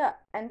yeah.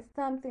 And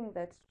something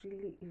that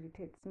really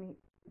irritates me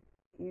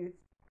is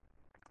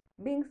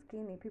being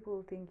skinny.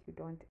 People think you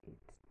don't eat.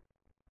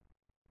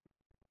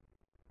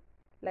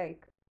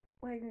 Like,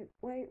 why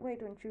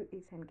don't you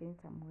eat and gain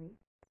some weight?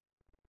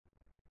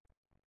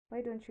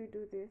 Why don't you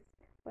do this?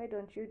 Why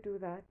don't you do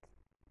that?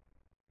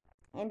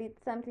 And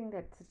it's something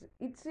that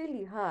it's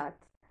really hard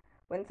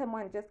when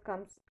someone just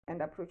comes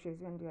and approaches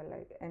you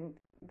and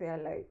they're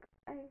like,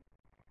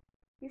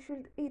 you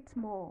should eat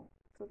more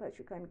so that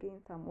you can gain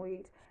some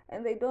weight.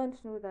 And they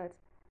don't know that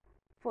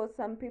for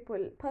some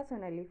people,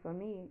 personally for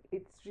me,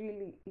 it's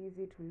really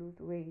easy to lose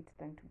weight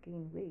than to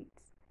gain weight.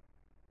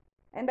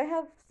 And I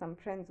have some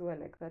friends who are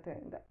like that,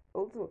 and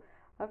also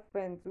have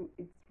friends who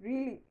it's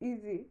really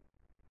easy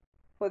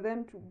for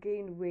them to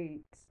gain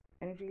weight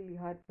and really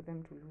hard for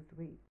them to lose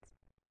weight.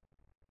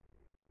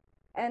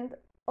 And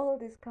all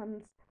this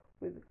comes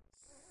with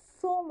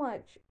so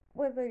much,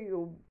 whether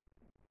you're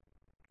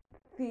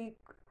thick,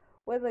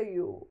 whether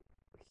you're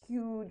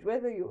huge,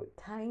 whether you're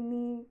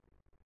tiny,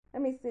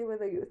 let me say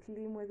whether you're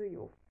slim, whether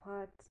you're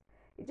fat,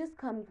 it just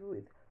comes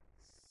with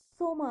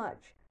so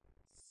much,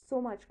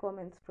 so much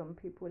comments from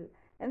people.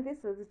 And this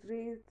has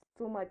raised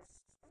so much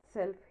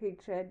self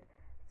hatred,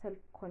 self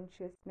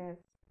consciousness,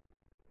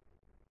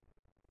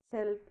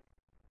 self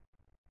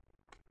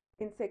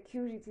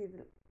insecurities.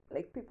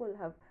 Like people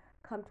have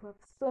come to have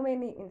so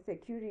many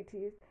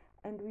insecurities,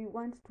 and we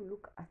want to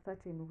look a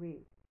certain way.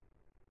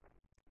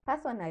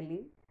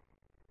 Personally,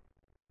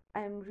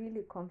 I'm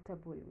really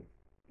comfortable with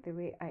the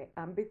way I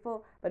am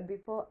before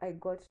I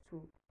got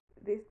to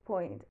this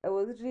point, I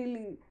was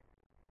really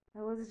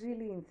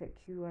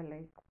insecure.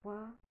 Like,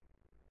 wow.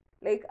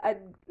 Like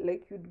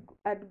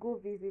I'd go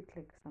visit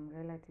like some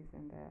relatives,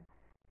 and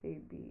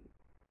they'd be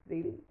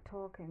they'll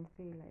talk and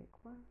say like,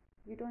 wow,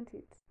 you don't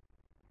eat.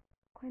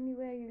 Kwani,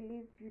 where you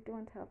live, you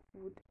don't have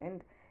food.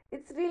 And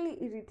it's really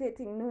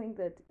irritating knowing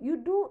that you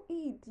do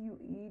eat.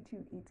 You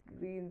eat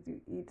greens,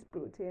 you eat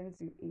proteins,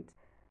 you eat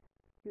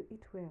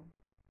well.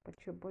 But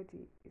your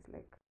body is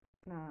like,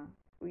 nah,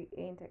 we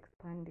ain't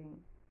expanding.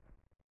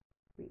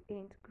 We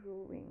ain't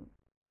growing.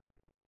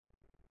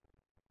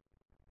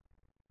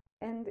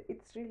 And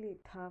it's really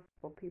tough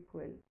for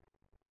people.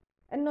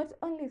 And not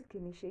only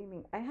skinny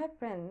shaming, I have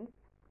friends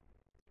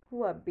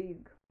who are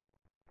big,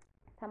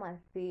 some are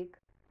thick,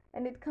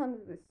 and it comes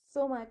with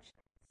so much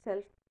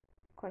self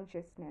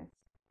consciousness.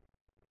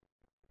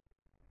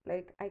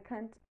 Like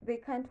they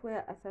can't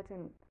wear a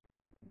certain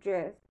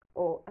dress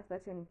or a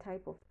certain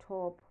type of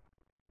top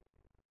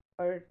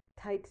or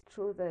tight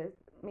trousers,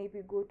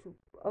 maybe go to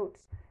out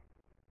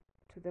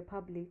to the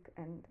public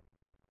and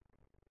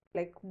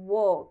like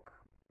walk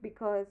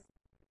because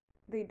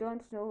they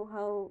don't know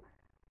how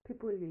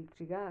people will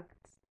react.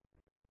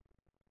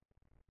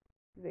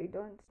 They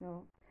don't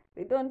know.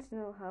 They don't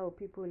know how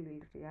people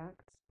will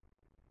react.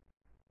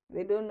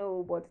 They don't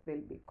know what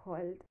they'll be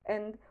called.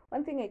 And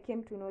one thing I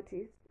came to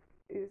notice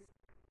is,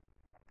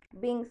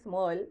 being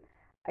small,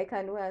 I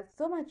can wear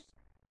so much.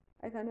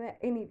 I can wear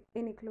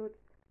any clothes,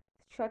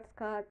 short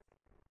skirts.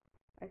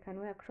 I can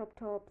wear crop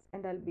tops,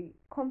 and I'll be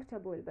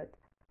comfortable. But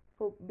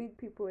for big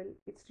people,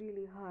 it's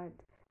really hard,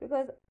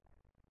 because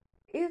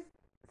if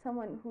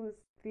someone who's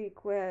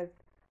thick wears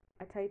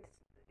a tight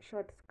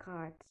short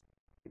skirt,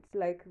 it's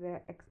like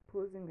they're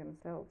exposing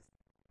themselves.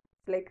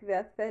 It's like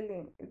they're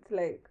selling. It's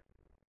like,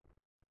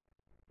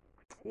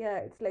 yeah,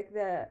 it's like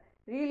they're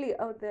really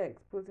out there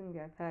exposing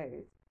their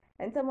thighs.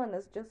 And someone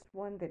has just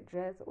worn the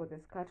dress or the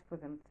skirt for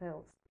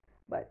themselves.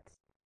 But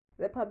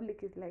the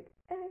public is like,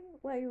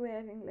 why are you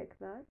wearing like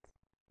that?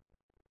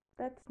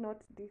 That's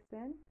not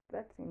decent.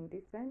 That's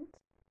indecent.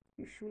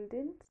 You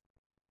shouldn't.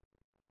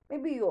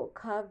 Maybe you're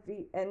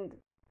curvy, and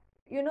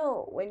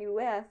when you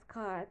wear a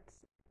skirt,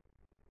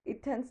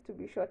 it tends to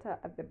be shorter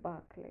at the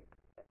back. Like,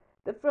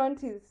 the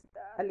front is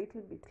a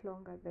little bit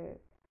longer, the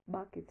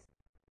back is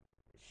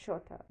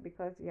shorter,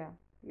 because, yeah,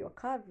 you're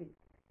curvy.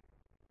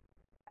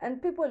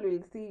 And people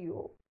will see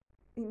you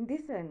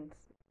indecent.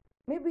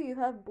 Maybe you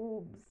have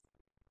boobs,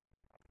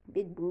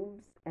 big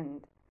boobs,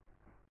 and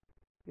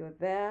you're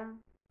there,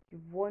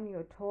 you've worn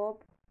your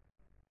top,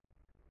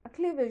 a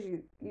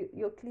cleavage,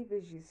 your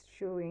cleavage is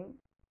showing,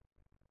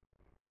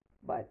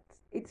 but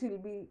it will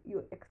be,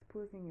 you're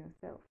exposing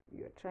yourself.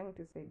 You're trying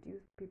to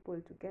seduce people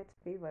to get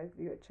favors.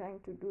 You're trying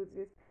to do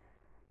this.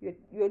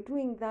 You're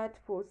doing that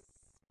to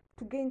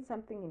gain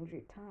something in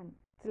return.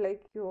 It's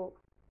like you're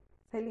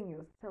selling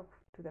yourself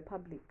to the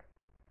public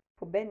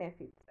for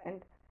benefits.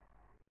 And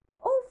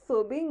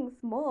also, being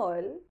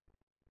small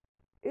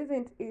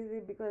isn't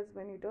easy, because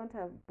when you don't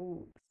have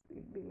boobs,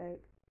 it'd be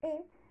like,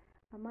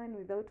 a man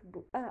without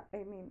boobs.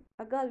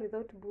 A girl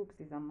without boobs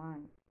is a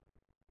man.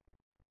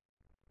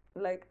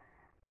 Like,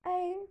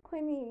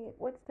 Queenie,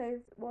 what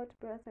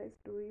bra size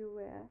do you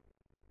wear?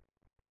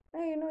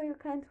 You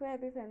can't wear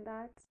this and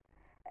that.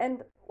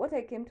 And what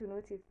I came to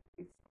notice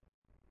is,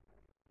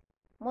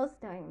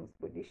 most times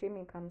body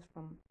shaming comes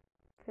from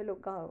fellow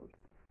girls.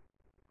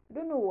 I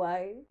don't know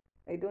why.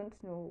 I don't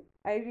know.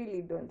 I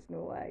really don't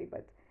know why,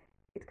 but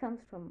it comes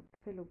from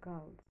fellow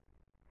girls.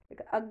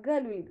 Like, a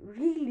girl will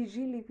really,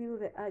 really feel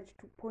the urge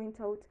to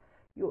point out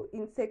your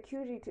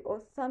insecurity,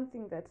 or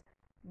something that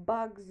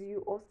bugs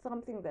you, or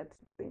something that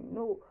they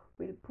know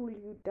will pull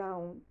you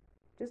down,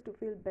 just to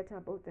feel better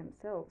about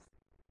themselves.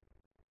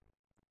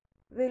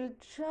 They'll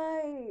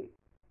try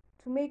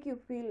to make you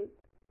feel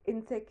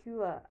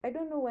insecure. I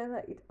don't know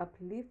whether it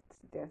uplifts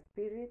their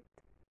spirit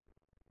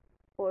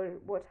or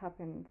what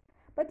happens.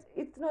 But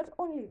it's not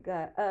only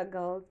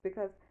girls,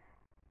 because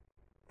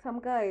some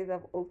guys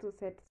have also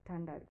set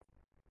standards.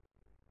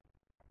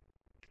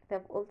 They've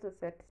also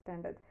set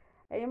standards.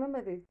 I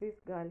remember there's this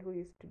girl who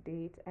used to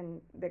date,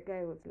 and the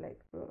guy was like,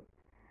 "Bro,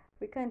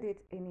 we can't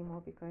date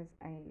anymore, because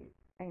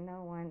I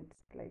now want,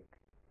 like,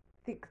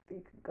 thick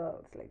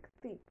girls, like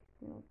thick,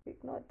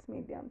 thick, not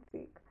medium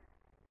thick.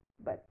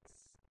 But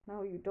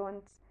now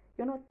you're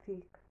not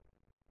thick,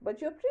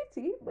 but you're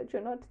pretty, but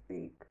you're not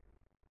thick."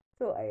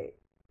 So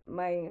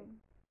my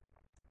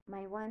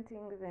my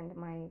wantings and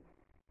my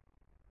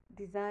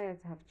desires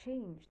have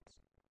changed.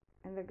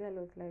 And the girl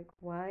was like,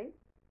 "Why?"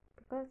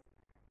 Because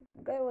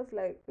the guy was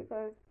like,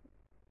 "Because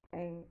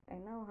I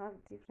now have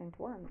different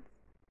wants."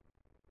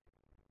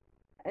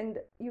 And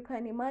you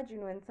can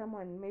imagine, when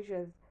someone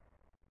measures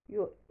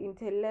your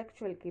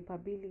intellectual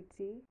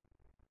capability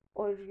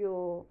or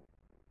your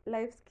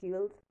life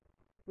skills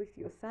with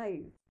your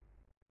size.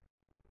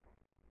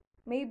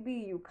 Maybe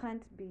you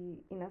can't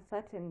be in a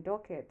certain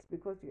docket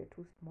because you're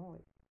too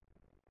small.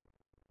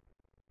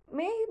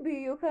 Maybe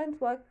you can't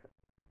work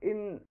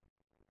in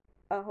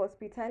a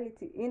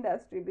hospitality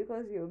industry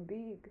because you're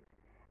big.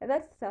 And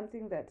that's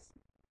something that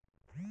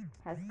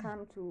has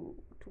come to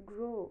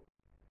grow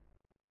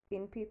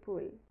in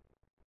people.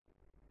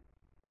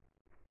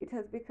 It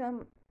has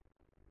become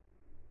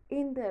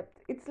in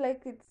depth. It's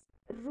like it's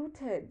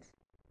rooted.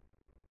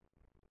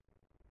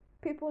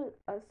 People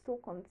are so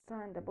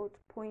concerned about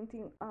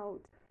pointing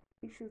out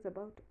issues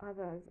about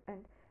others,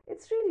 and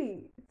it's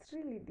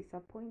really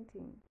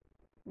disappointing,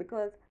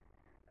 because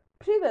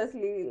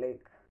previously,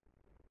 like,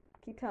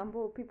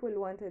 kitambo,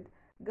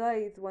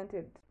 guys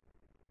wanted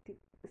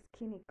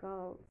skinny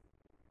girls,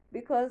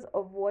 because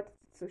of what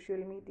social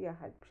media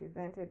had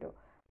presented, or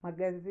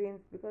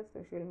magazines, because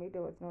social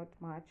media was not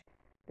much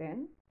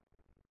then.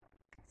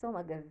 So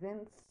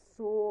magazines,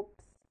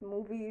 soaps,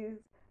 movies,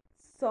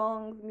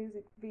 songs,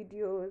 music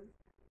videos.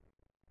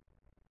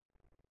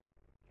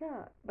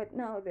 Yeah, but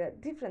now there are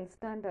different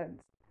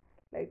standards.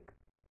 Like,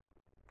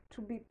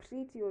 to be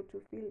pretty or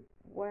to feel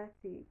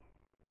worthy,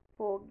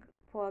 for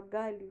for a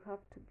girl, you have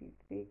to be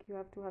thick. You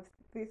have to have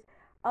this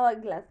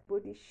hourglass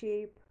body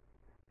shape.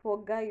 For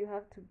a guy, you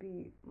have to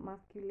be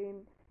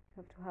masculine. You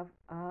have to have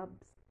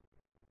abs.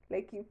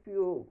 Like, if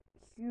you're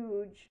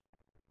huge,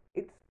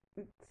 it's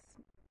it's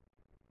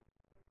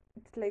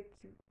it's like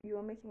you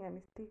are making a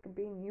mistake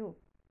being you.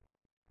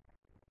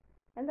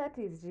 And that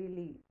is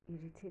really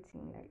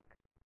irritating. Like,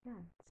 Yeah,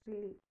 it's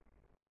really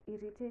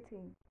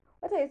irritating.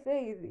 What I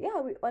say is, yeah,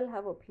 we all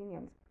have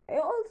opinions. I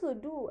also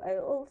do. I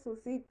also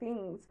see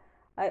things.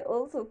 I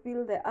also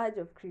feel the urge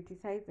of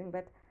criticizing,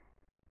 but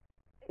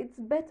it's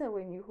better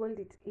when you hold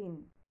it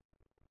in.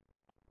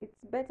 It's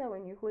better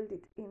when you hold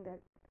it in than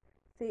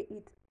say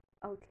it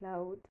out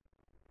loud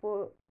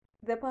for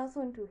the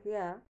person to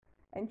hear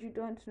and you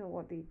don't know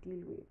what they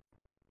deal with.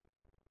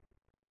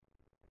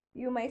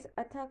 You might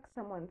attack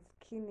someone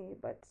skinny,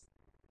 but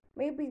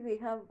maybe they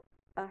have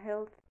a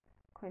health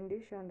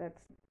condition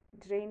that's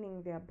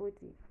draining their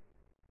body.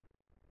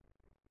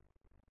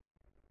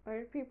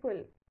 Or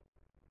people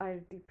are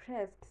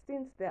depressed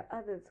since there are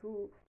others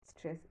who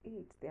stress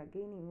eat, they are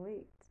gaining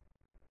weight.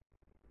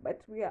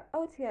 But we are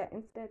out here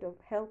instead of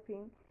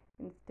helping,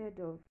 instead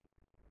of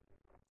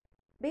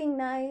being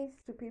nice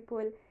to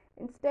people,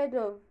 instead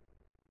of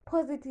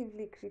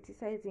positively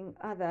criticizing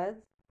others,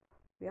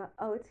 we are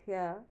out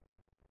here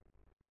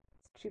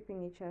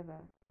stripping each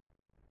other,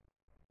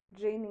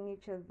 draining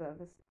each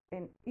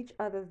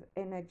other's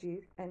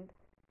energies, and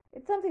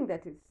it's something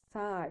that is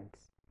sad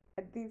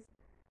at this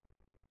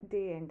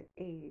day and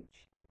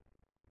age.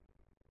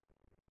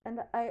 And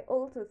I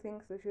also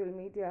think social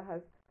media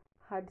has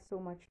had so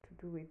much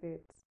to do with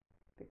it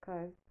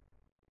because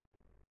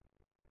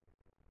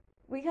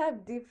we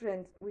have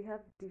different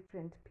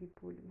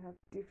people, we have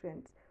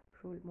different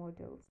role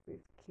models.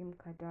 There's Kim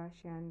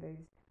Kardashian,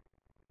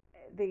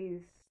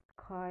 there's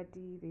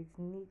Cardi, there's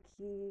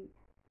Nicki,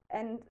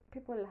 and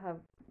people have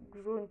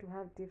grown to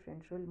have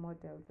different role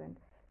models, and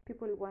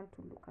people want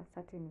to look a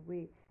certain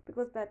way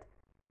because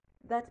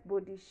that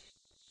body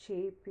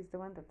shape is the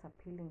one that's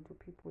appealing to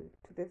people,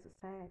 to the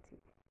society.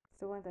 It's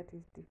the one that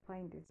is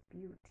defined as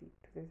beauty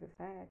to the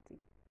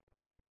society.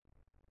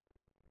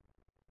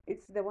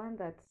 It's the one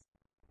that's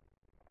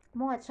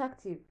more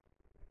attractive.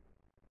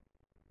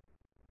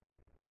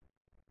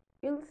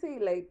 You'll see,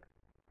 like,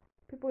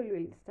 people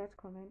will start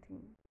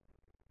commenting,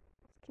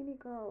 skinny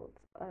girls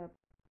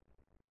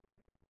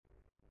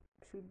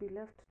should be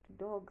left to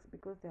dogs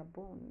because they're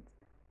bones.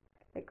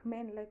 Like,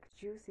 men like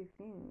juicy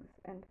things.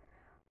 And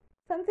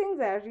some things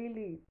are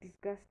really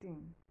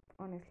disgusting,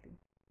 honestly.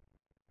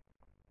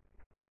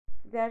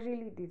 They're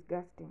really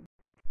disgusting.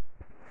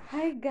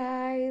 Hi,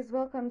 guys,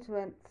 welcome to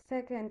a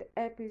second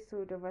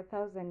episode of A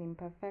Thousand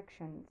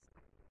Imperfections.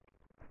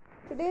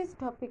 Today's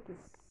topic is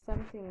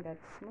something that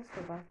most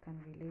of us can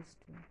relate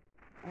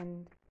to,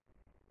 and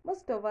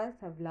most of us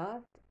have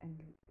loved and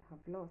have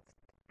lost.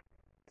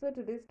 So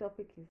today's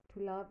topic is to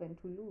love and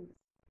to lose.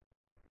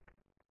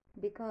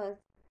 Because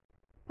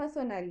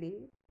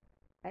personally,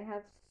 I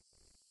have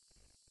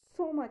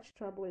so much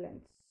trouble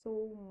and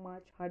so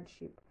much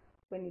hardship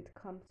when it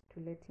comes to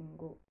letting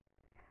go.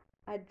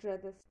 I'd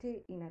rather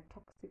stay in a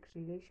toxic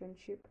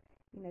relationship,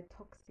 in a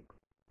toxic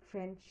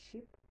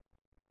friendship,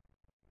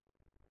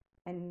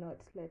 and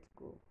not let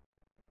go.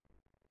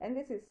 And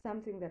this is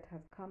something that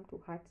has come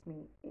to hurt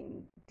me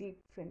in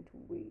different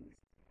ways,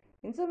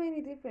 in so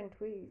many different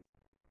ways.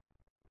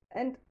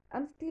 And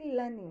I'm still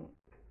learning.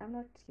 I'm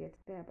not yet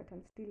there, but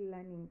I'm still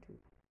learning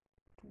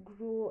to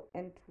grow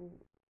and to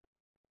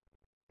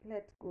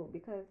let go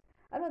because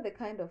I'm not the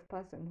kind of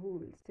person who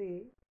will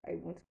say I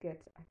won't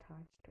get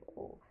attached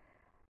or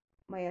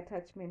my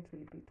attachment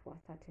will be to a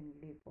certain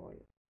level.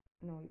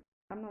 No,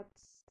 I'm not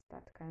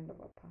that kind of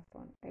a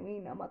person. I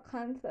mean, I'm a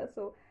Cancer,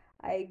 so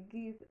I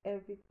give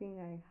everything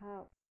I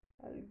have.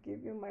 I'll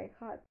give you my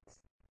heart.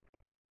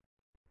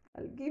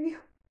 I'll give you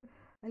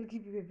I'll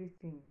give you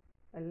everything.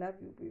 I love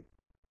you with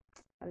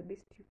I'll be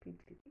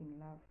stupidly in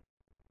love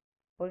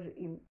or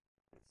in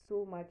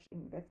so much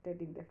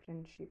invested in the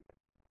friendship.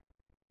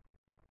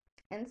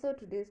 And so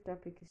today's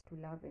topic is to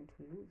love and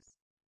to lose.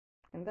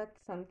 And that's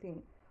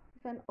something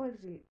we can all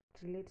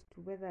relate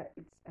to, whether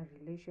it's a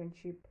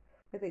relationship,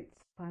 whether it's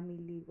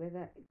family,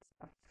 whether it's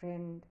a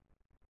friend,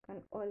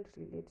 can all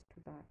relate to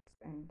that.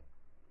 And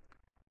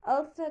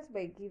I'll start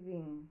by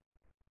giving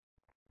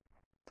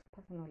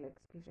personal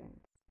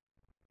experience.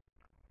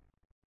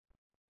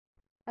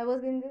 I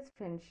was in this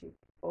friendship,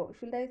 or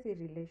should I say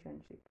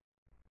relationship.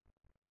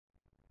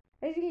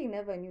 I really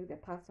never knew the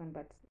person,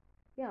 but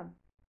yeah,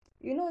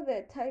 you know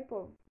the type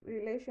of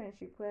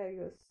relationship where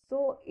you're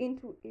so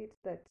into it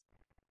that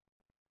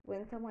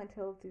when someone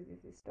tells you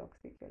this is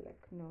toxic, you're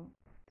like, no,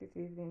 this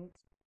isn't.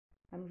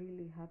 I'm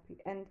really happy.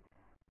 And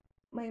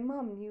my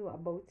mom knew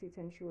about it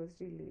and she was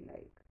really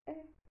like,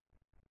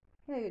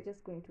 yeah, you're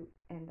just going to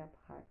end up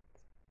hurt.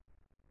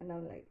 And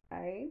I'm like,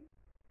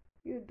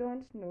 you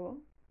don't know.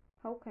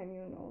 How can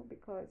you know?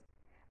 Because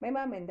my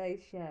mom and I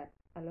share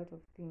a lot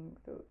of things.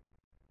 So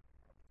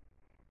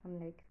I'm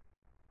like,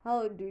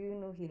 how do you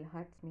know he'll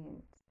hurt me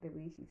and the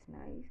way he's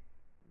nice?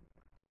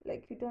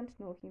 Like, you don't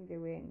know him the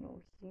way I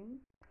know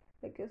him.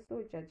 Like, you're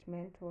so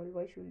judgmental.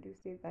 Why should you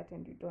say that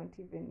and you don't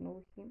even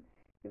know him?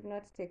 You've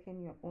not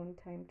taken your own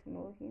time to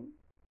know him.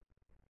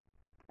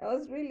 I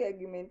was really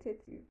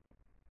argumentative.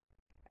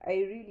 I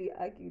really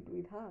argued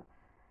with her.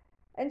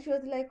 And she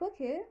was like,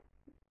 okay,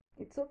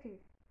 it's okay.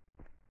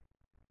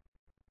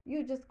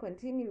 You just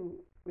continue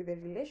with the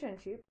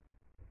relationship.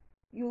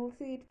 you'll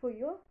see it for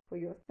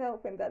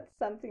yourself. And that's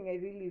something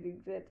I really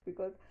regret,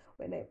 because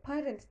when a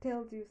parent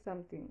tells you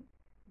something,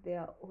 they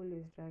are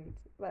always right.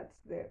 That's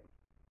the,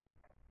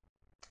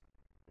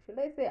 should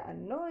I say,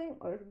 annoying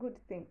or good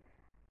thing?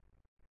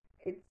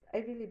 It's, I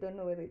really don't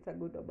know whether it's a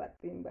good or bad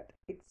thing, but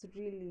it's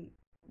really,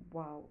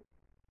 wow,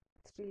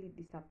 it's really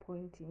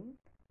disappointing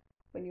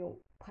when your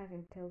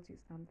parent tells you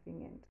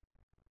something and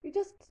you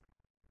just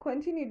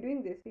continue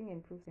doing the thing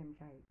and prove them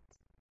right.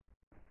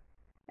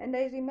 And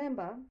I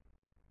remember,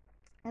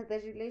 as the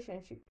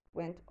relationship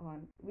went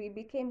on, we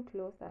became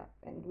closer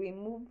and we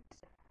moved,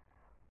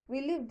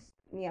 we lived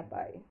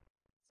nearby.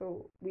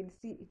 So we'd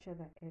see each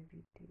other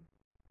every day.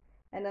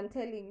 And I'm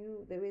telling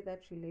you, the way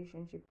that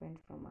relationship went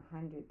from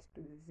 100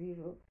 to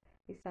 0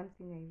 is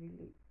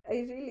something I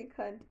really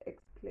can't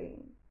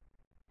explain.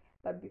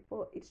 But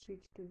before it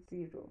reached to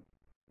 0,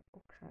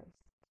 oh Christ,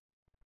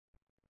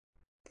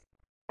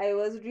 I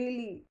was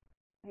really,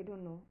 I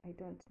don't know.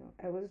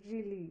 I was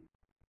really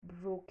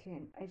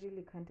broken. I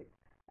really can't.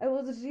 I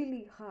was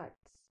really hurt.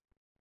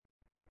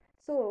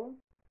 So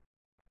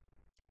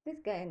this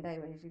guy and I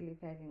were really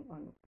carrying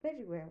on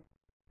very well.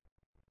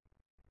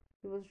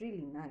 He was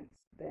really nice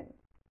then.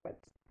 But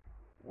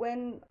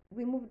when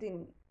we moved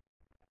in,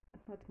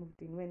 not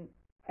moved in, when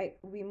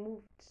we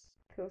moved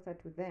closer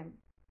to them,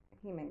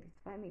 him and his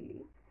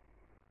family,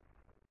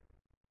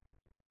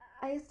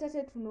 I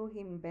started to know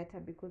him better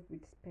because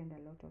we'd spend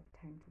a lot of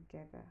time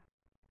together.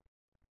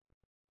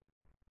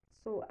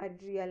 So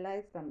I'd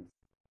realized some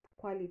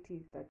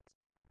qualities that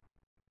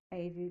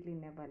I really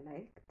never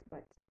liked,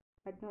 but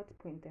I'd not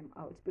point them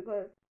out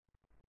because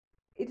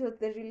it was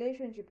the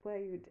relationship where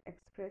you'd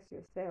express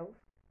yourself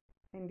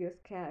and you're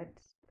scared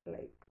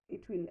like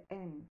it will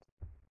end.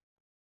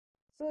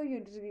 So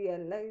you'd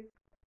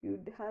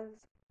have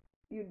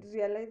you'd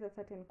realize a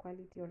certain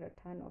quality or a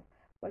turn off,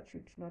 but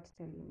you'd not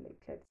tell him. Like,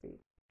 let's say,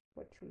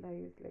 what should I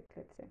use? Like,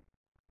 let's say,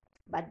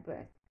 bad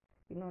breath.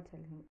 You not tell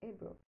him, hey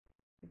bro,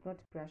 you've not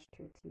brushed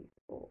your teeth,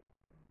 or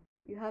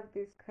you have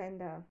this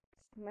kind of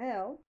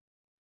smell,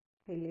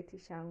 haileti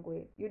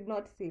shangwe. You'd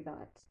not say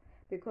that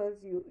because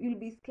you'll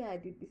be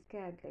scared. You'd be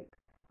scared, like,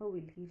 how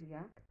will he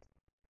react?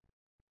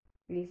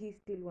 Will he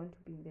still want to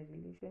be in the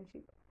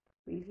relationship?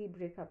 Will he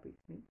break up with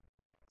me?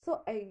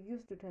 So I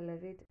used to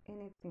tolerate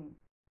anything.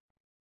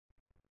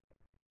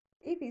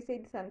 If he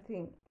said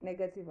something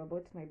negative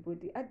about my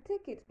body, I'd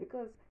take it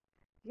because,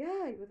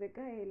 yeah, he was a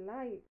guy I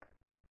like.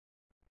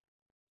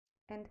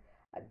 And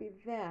I'd be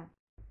there.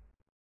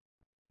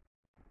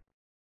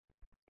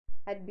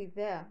 I'd be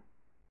there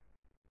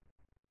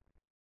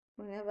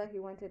whenever he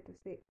wanted to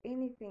say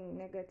anything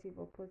negative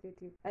or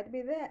positive. I'd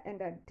be there and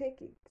I'd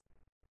take it.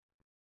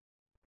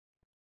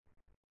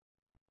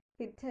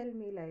 He'd tell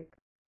me, like,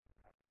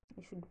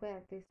 you should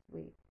wear this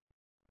way,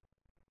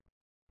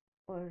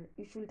 or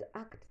you should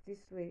act this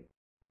way.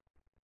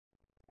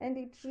 And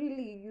it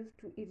really used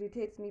to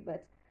irritate me,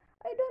 but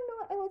I don't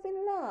know, I was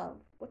in love.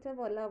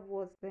 Whatever love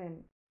was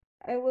then,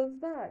 I was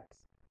that.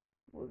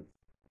 I was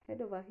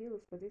head over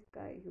heels for this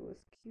guy. He was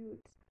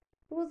cute.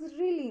 He was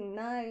really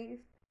nice.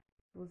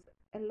 He was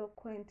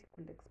eloquent. He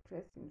could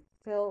express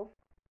himself.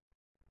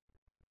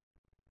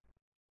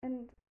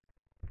 And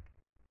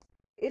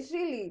it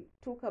really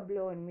took a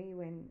blow on me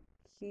when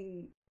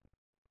he,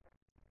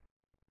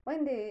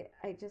 one day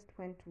I just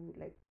went to,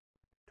 like,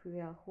 to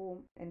their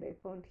home and I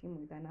found him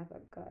with another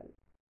girl.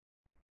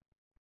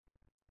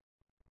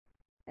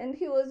 And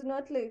he was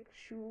not like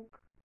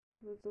shook.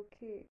 He was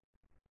okay.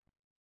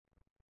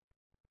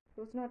 He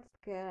was not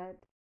scared.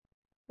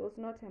 He was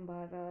not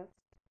embarrassed.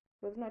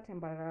 He was not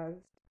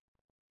embarrassed.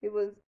 He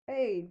was,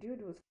 hey,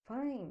 dude was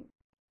fine.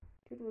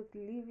 Dude was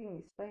living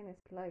his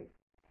finest life.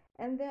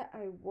 And there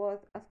I was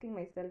asking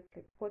myself,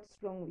 like, what's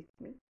wrong with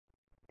me?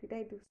 Did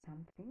I do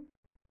something?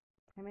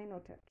 Am I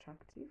not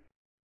attractive?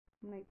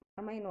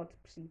 Am I not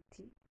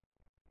pretty?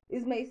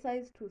 Is my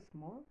size too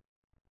small?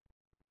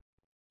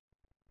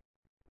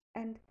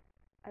 And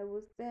I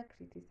was there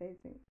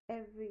criticizing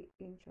every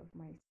inch of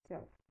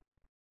myself,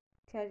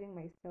 tearing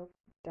myself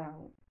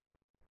down.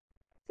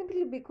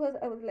 Simply because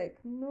I was like,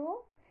 no,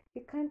 he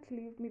can't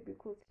leave me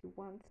because he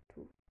wants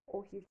to,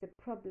 or he's the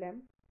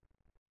problem.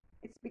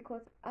 It's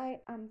because I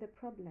am the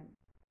problem.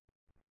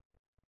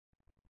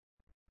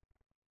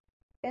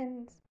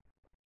 And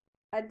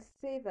I'd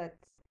say that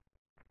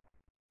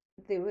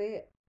the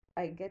way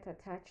I get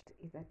attached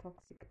is a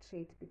toxic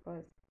trait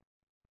because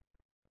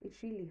it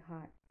really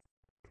hurts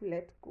to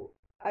let go.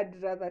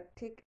 I'd rather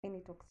take any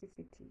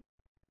toxicity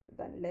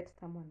than let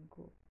someone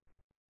go.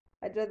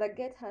 I'd rather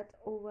get hurt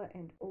over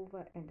and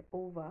over and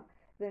over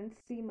than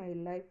see my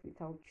life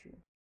without you.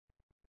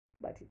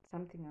 But it's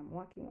something I'm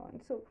working on.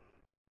 So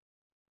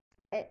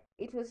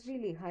it was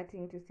really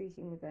hurting to see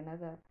him with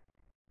another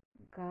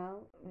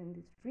girl and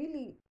he's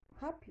really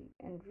happy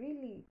and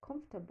really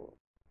comfortable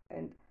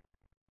and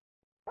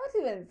not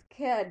even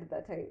scared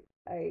that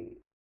I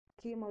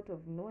came out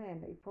of nowhere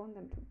and I found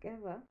them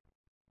together.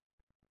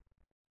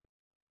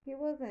 He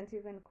wasn't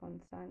even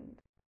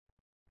concerned.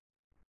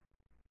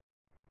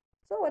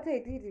 So what I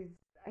did is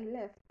I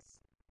left.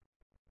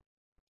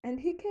 And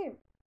he came.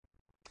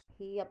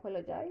 He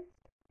apologized,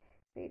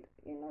 said,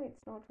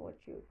 it's not what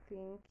you're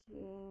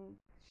thinking.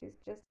 She's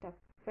just a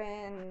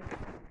friend.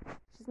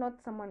 She's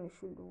not someone you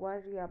should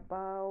worry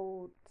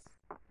about.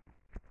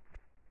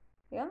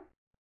 Yeah?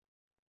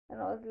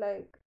 And I was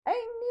like, I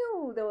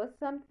knew there was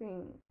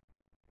something.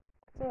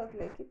 So I was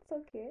like, it's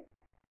okay.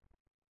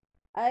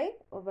 I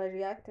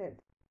overreacted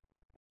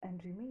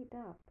and we made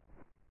up.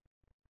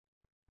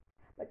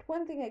 But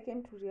one thing I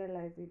came to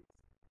realize is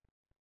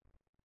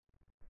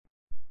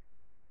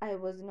I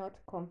was not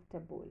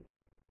comfortable.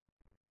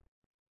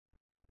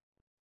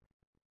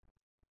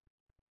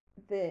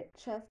 The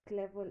trust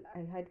level I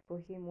had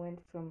for him went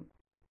from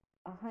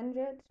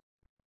 100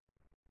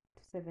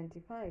 to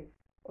 75,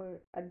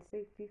 or I'd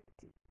say 50.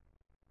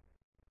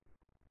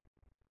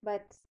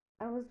 But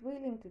I was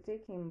willing to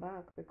take him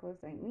back because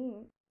I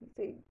knew he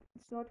said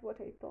it's not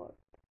what I thought.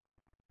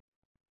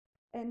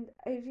 And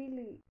I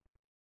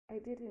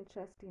didn't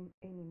trust him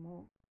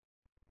anymore.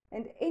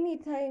 And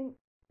anytime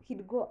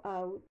he'd go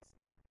out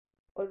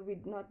or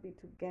we'd not be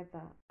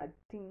together, I'd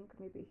think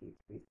maybe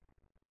he's with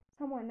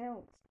someone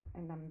else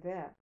and I'm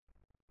there.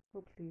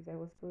 Oh, please, I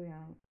was so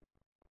young.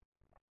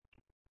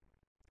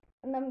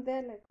 And I'm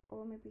there like,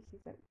 oh, maybe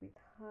he's with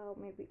her,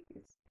 maybe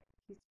he's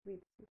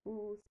with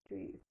who's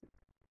street.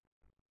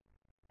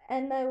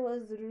 And I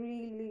was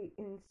really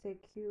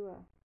insecure.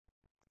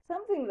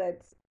 Something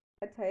that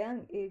at a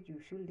young age you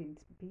shouldn't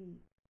be.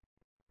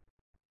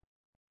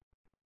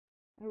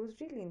 I was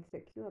really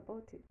insecure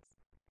about it.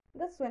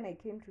 That's when I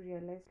came to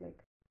realize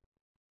like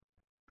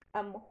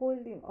I'm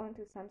holding on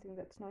to something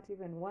that's not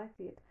even worth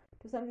it,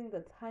 to something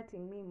that's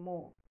hurting me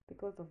more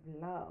because of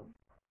love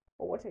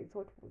or what I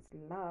thought was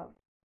love.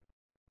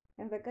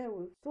 And the guy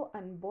was so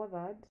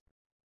unbothered.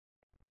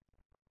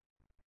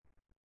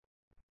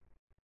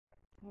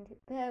 And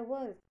there I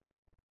was,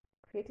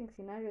 creating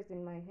scenarios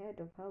in my head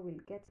of how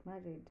we'll get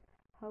married,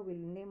 how we'll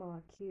name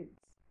our kids.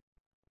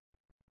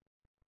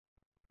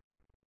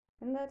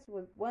 And that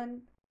was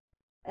one.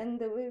 And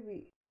the way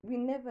we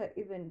never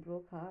even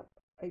broke up.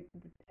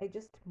 I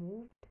just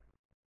moved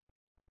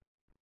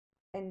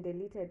and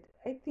deleted.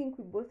 I think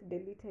we both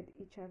deleted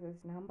each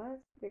other's numbers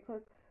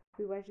because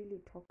we were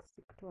really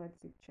toxic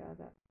towards each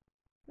other.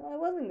 No, I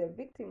wasn't the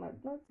victim.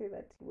 I'd not say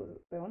that he was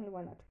the only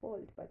one at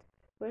fault, but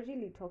we're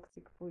really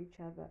toxic for each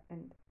other,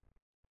 and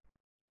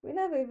we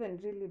never even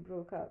really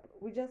broke up.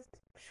 We just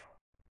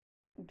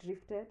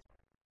drifted.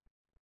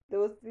 There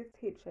was this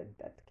hatred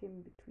that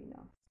came between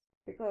us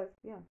because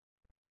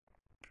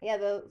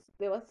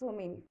there were so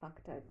many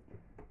factors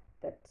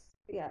that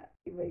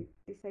if I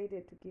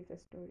decided to give a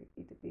story,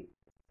 it'd be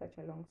such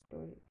a long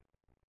story.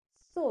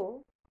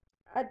 So,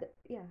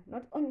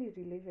 not only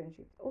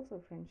relationships,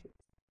 also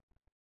friendships.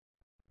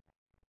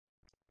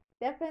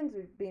 There are friends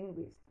we've been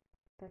with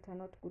that are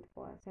not good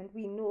for us, and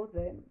we know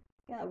them.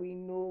 Yeah, we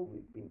know,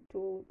 we've been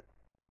told,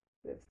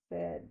 we've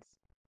said.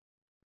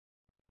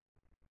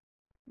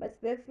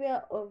 But the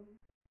fear of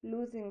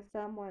losing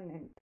someone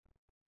and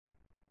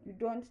you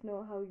don't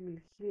know how you'll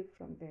heal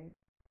from the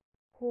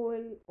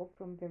hole or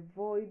from the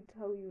void,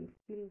 how you'll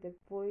feel the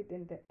void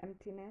and the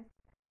emptiness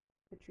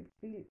that you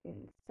feel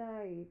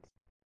inside,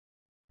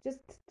 just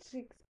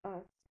tricks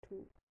us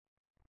to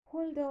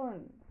hold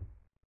on.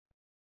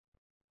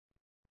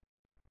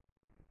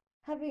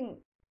 Having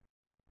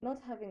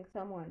Not having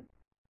someone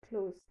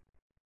close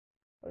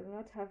or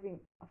not having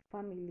a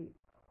family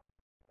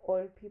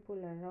or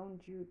people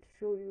around you to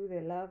show you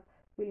the love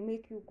will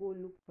make you go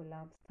look for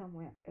love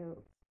somewhere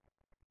else,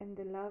 and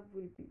the love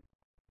will be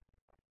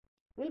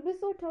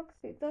so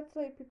toxic. That's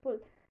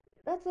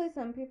why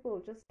some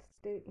people just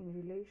stay in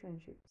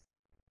relationships,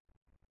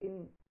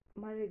 in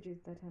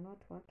marriages that are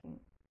not working,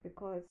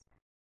 because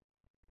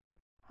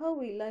how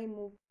will I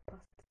move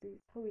past this?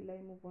 How will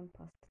I move on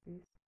past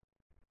this?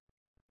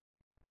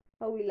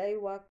 How will I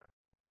work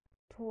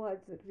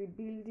towards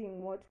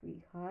rebuilding what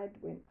we had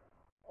when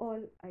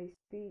all I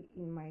see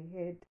in my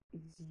head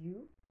is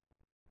you?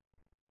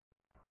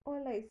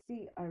 All I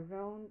see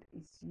around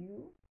is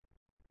you.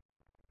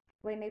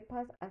 When I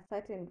pass a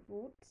certain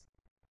route,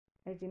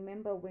 I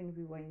remember when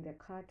we were in the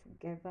car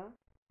together.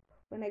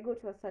 When I go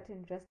to a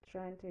certain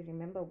restaurant, I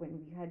remember when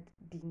we had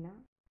dinner.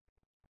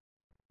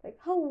 Like,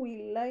 how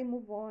will I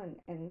move on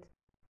and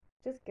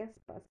just get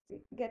past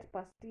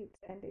it?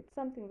 And it's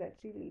something that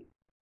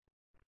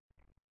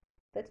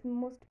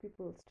most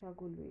people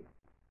struggle with.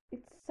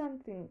 It's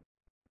something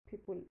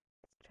people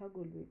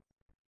struggle with.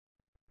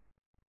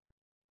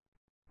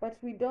 But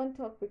we don't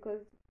talk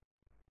because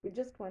we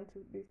just want to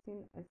be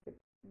seen as the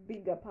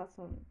bigger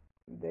person,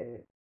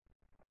 the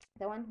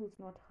one who's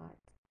not hurt.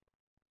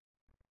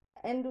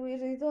 And we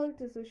resort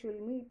to social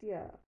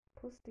media,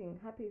 posting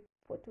happy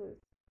photos,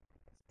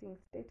 posting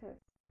status,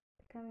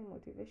 becoming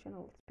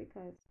motivational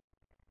speakers,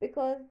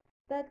 because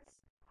that's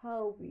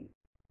how we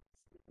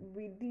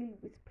deal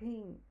with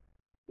pain.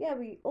 Yeah,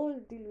 we all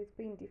deal with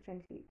pain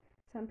differently.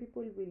 Some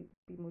people will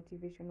be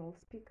motivational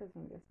speakers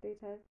on their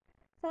status.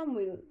 Some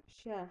will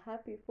share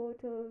happy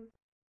photos.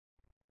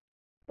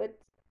 But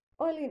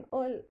all in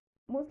all,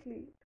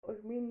 mostly or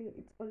mainly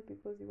it's all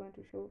because you want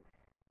to show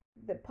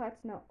the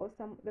partner or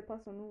the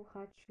person who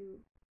hurt you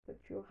that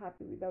you're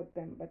happy without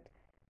them. But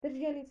the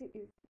reality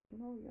is,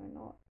 no, you're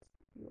not.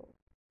 You're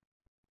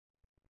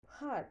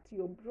hurt,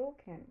 you're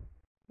broken,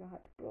 you're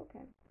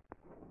heartbroken.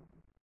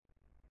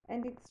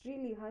 And it's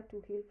really hard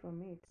to heal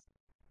from it,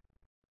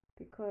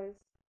 because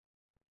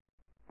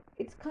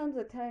it comes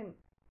a time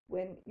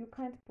when you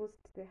can't post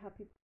the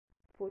happy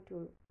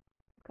photo,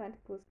 you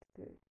can't post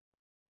the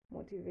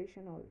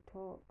motivational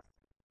talks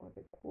or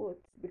the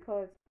quotes,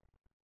 because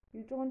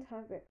you don't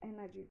have the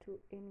energy to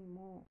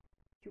anymore.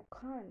 You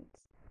can't.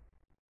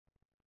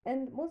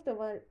 And most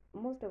of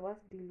us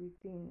deal with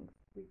things.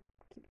 We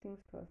keep things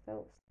to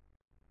ourselves.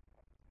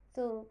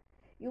 So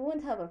you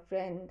won't have a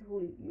friend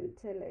who you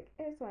tell like,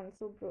 hey, so and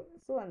so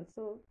so and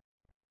so,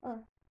 uh,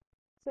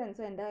 so and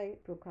so and I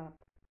broke up,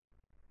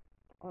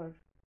 or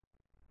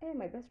hey,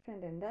 my best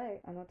friend and I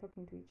are not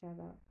talking to each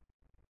other,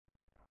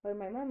 or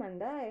my mom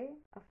and I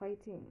are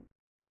fighting,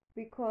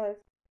 because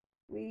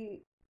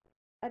we,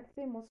 I'd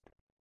say most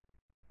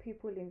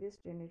people in this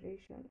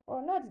generation,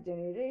 or not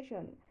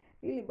generation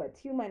really, but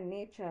human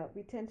nature,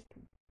 we tend to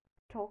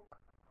talk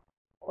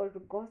or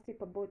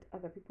gossip about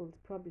other people's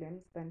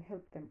problems than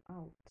help them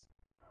out.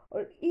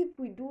 Or if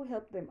we do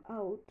help them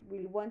out,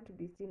 we'll want to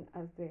be seen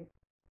as the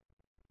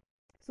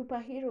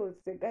superheroes,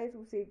 the guys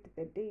who saved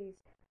the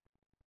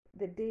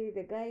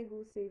guy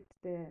who saved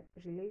the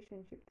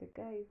relationship, the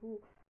guy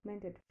who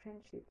mended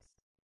friendships.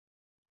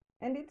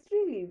 And it's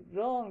really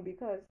wrong,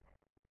 because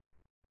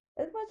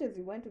as much as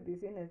you want to be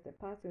seen as the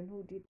person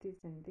who did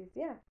this and this,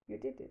 yeah, you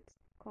did it.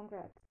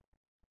 Congrats.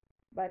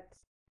 But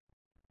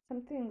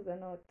some things are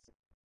not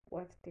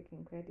worth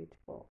taking credit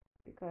for,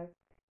 because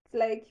it's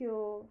like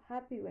you're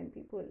happy when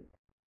people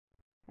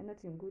are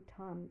not in good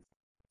terms,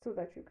 so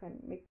that you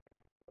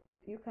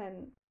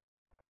can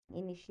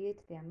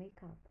initiate their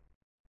makeup.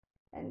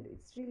 And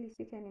it's really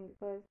sickening,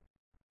 because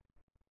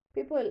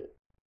people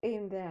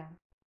aim there.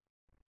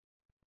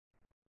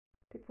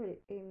 People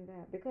aim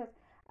there. Because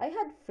I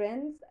had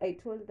friends, I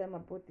told them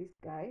about this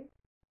guy,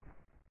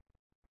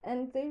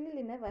 and they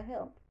really never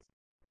helped.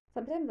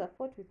 Sometimes I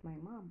fought with my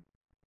mom,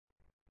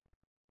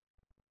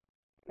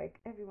 like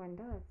everyone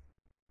does.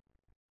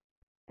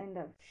 And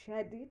I've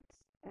shared it,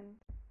 and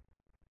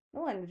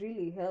no one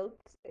really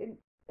helped. And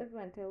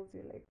everyone tells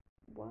you, like,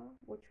 wow,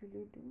 what will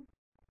you do?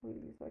 Will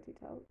you sort it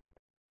out?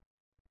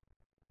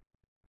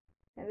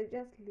 And they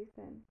just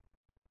listen.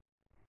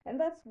 And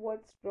that's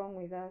what's wrong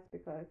with us,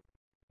 because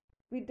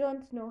we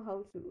don't know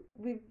how to,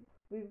 we've,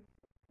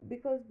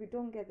 because we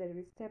don't get the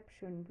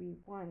reception we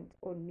want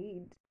or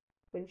need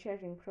when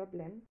sharing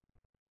problems,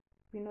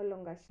 we no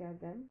longer share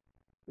them,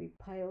 we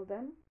pile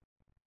them,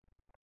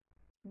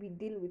 we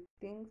deal with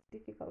things,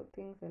 difficult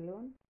things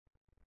alone.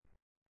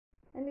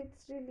 And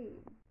it's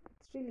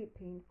really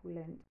painful,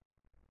 and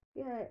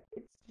yeah,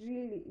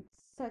 it's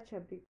such a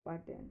big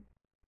burden.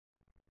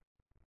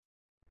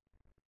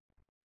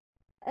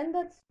 And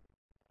that's,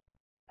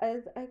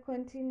 as I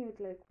continued,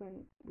 like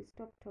when we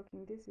stopped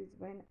talking, this is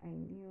when I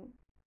knew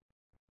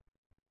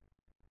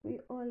we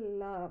all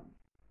love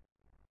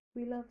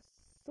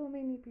so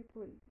many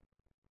people.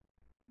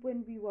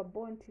 When we were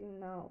born till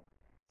now,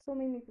 so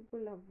many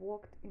people have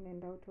walked in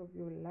and out of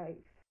your life.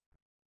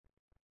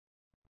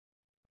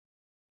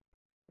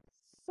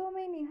 So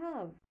many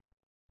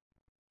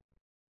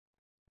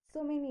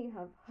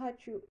have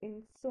hurt you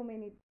in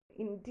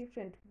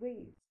different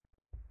ways.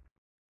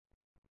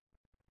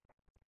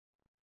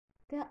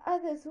 There are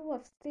others who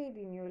have stayed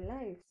in your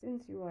life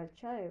since you were a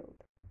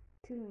child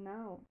till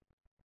now.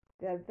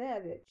 They're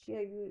there,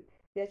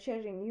 they're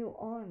cheering you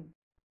on,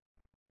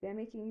 they're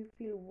making you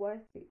feel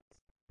worth it,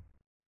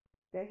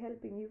 they're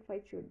helping you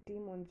fight your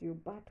demons, your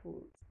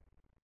battles.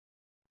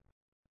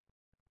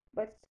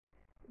 But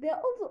there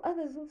are also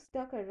others who've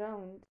stuck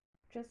around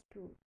just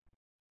to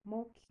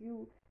mock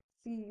you,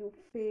 see you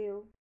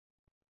fail.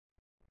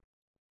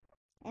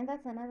 And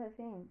that's another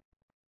thing.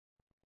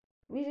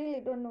 We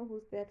really don't know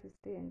who's there to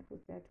stay and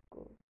who's there to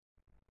go.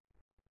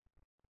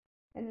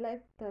 And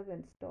life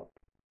doesn't stop.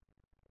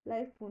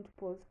 Life won't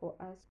pause for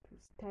us to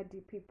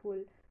study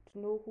people, to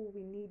know who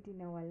we need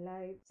in our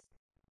lives,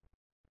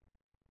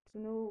 to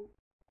know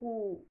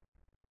who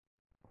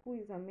who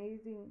is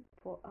amazing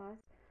for us,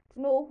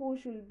 to know who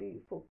should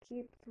be for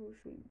kept, who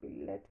should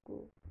be let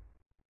go.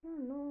 No,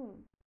 no.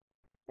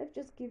 Life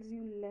just gives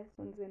you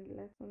lessons and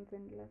lessons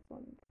and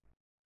lessons.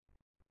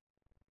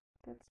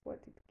 That's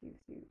what it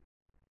gives you.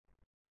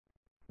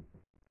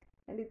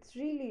 And it's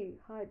really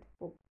hard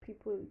for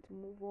people to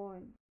move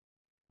on,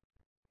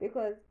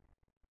 because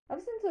I've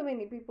seen so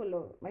many people,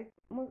 or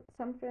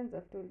some friends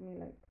have told me,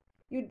 like,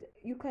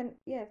 you can,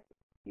 yes,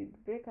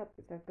 you'd break up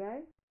with a guy,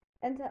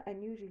 enter a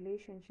new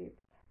relationship,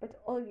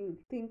 but all you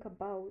think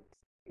about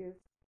is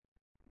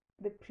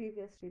the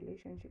previous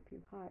relationship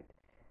you had,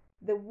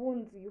 the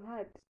wounds you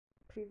had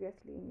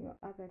previously in your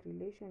other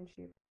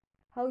relationship,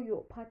 how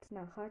your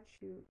partner hurt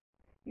you.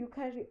 You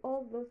carry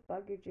all those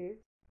baggages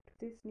to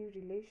this new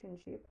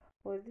relationship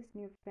or this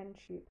new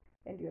friendship,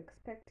 and you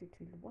expect it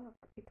will work.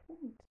 It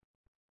won't.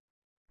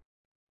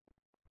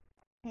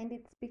 And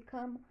it's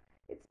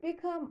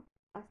become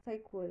a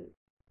cycle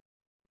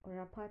or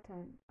a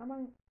pattern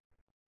among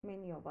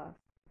many of us.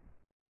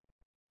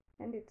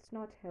 And it's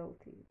not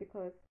healthy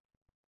because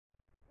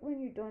when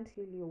you don't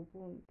heal your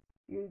wounds,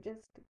 you'll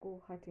just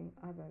go hurting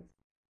others.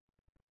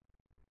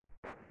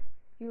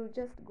 You'll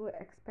just go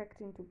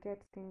expecting to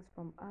get things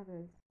from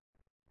others.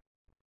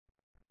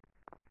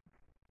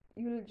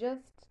 You'll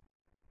just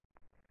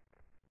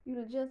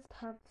you'll just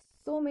have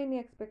so many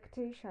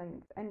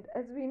expectations, and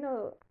as we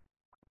know,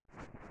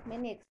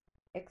 many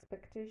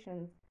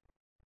expectations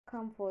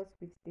come forth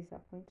with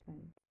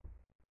disappointment.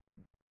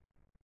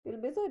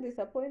 You'll be so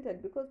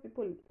disappointed because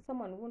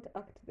someone won't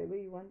act the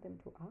way you want them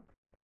to act.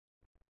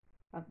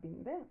 I've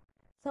been there.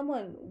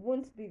 Someone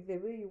won't be the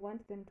way you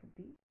want them to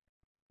be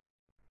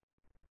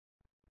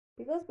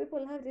because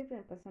people have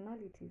different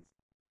personalities.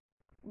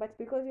 But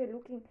because you're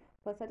looking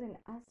for a certain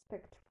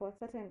aspect, for a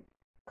certain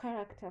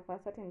character, for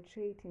a certain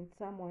trait in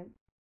someone,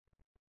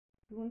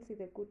 you won't see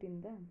the good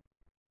in them.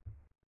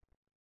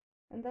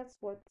 And that's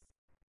what's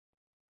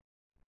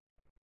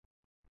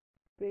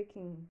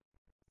breaking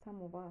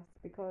some of us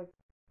because,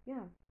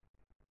 yeah.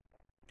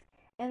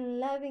 And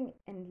loving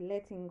and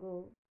letting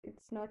go,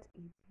 it's not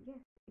easy. Yes,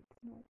 it's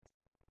not.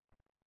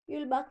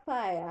 You'll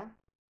backfire,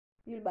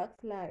 you'll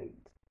backslide,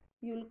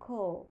 you'll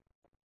call.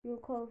 You'll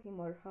call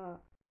him or her,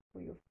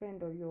 or your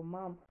friend or your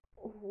mom,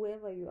 or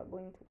whoever you are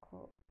going to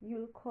call.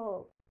 You'll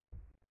call.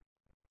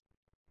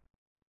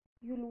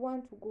 You'll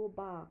want to go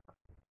back.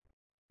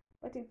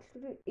 But it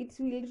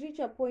will reach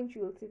a point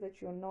you will see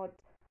that you're not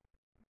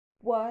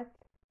worth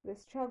the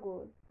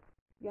struggle.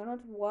 You're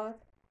not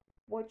worth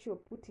what you're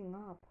putting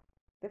up.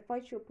 The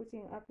fight you're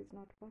putting up is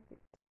not worth it.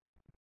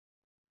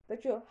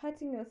 That you're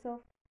hurting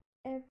yourself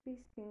every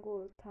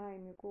single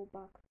time you go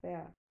back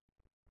there.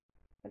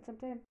 And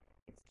sometimes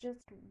it's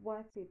just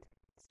worth it.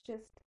 It's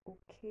just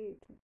okay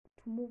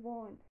to move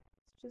on.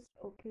 It's just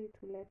okay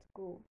to let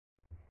go.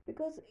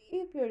 Because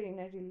if you're in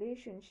a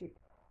relationship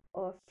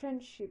or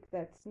friendship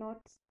that's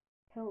not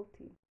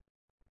healthy,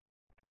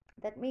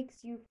 that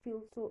makes you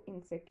feel so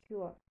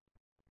insecure,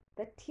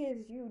 that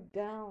tears you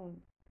down,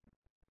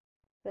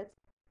 that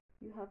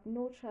you have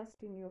no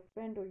trust in your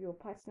friend or your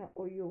partner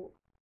or your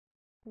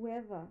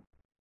whoever.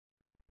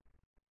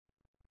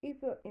 If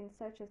you're in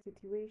such a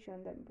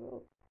situation, then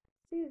bro,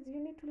 sis,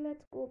 you need to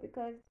let go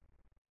because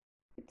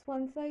it's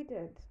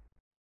one-sided.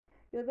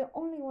 You're the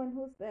only one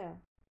who's there.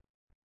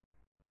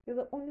 You're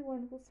the only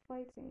one who's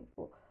fighting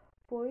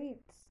for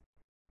it.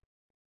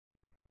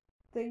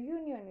 The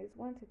union is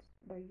wanted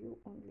by you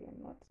only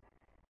and not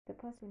the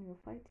person you're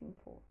fighting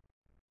for.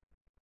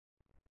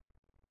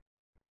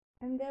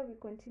 And there we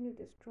continue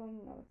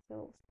destroying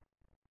ourselves.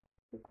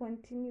 We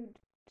continue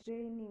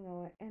draining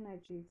our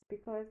energies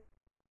because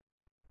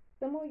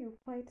the more you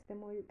fight, the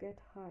more you get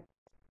hurt.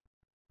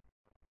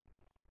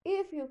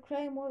 If you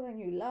cry more than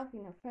you laugh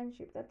in a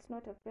friendship, that's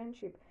not a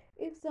friendship.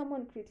 If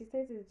someone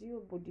criticizes you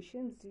or body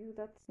shames you,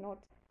 that's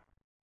not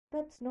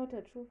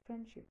a true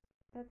friendship.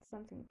 That's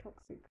something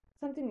toxic.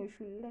 Something you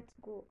should let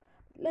go.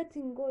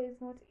 Letting go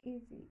is not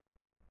easy.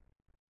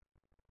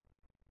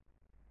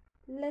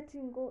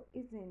 Letting go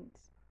isn't,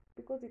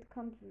 because it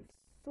comes with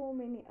so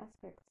many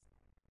aspects,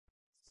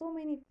 so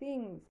many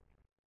things.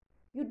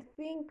 You'd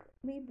think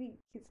maybe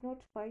he's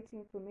not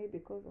fighting for me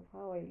because of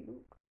how I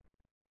look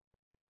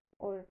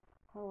or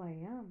how I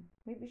am.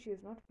 Maybe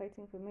she's not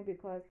fighting for me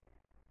because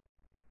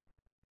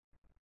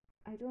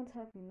I don't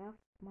have enough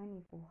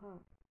money for her.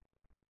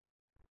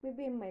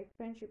 Maybe my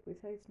friendship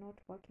with her is not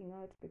working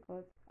out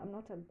because I'm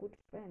not a good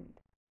friend.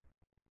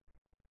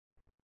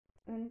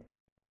 And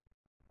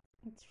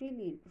it's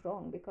really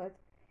wrong because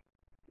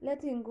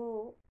letting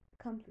go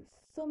comes with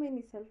so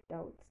many self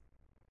doubts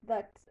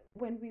that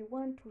when we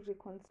want to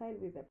reconcile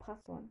with a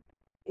person,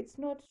 it's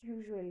not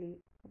usually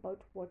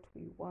about what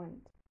we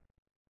want.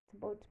 It's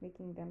about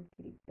making them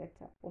feel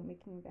better or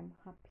making them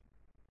happy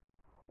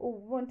or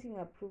wanting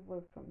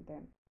approval from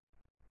them.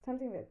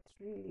 Something that's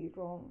really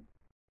wrong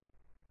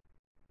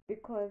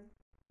because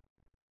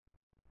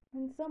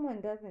when someone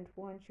doesn't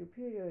want you,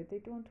 period, they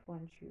don't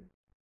want you.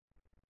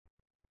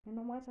 And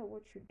no matter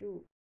what you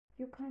do,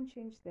 you can't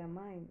change their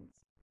minds.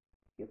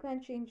 You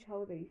can't change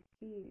how they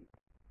feel.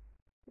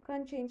 You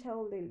can't change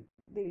how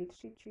they'll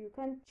treat you. You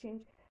can't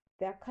change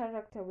their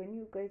character when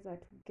you guys are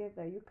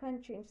together. You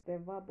can't change their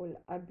verbal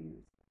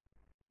abuse.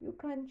 You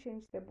can't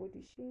change the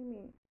body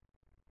shaming.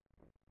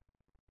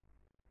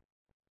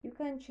 You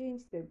can't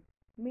change the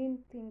main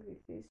thing he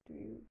says to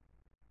you.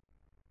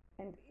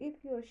 And if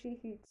he or she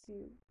hits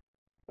you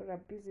or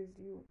abuses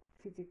you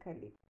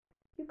physically,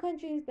 you can't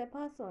change the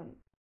person.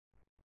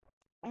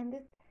 And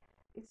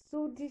it's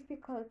so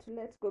difficult to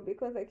let go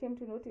because I came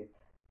to notice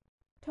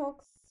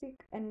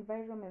toxic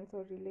environments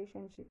or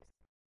relationships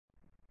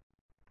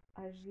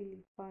are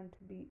really fun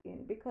to be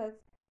in because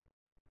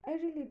I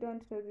really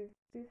don't know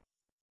this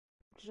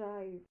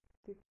drive,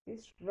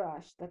 this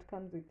rush that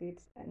comes with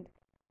it, and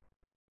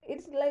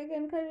it's like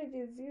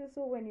encourages you.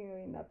 So when you're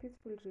in a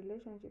peaceful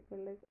relationship,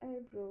 you're like, hey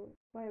bro,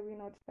 why are we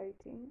not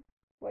fighting?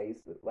 Why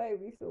are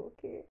we so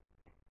okay?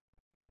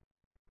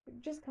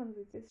 It just comes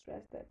with this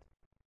stress that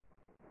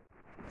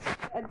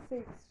I'd say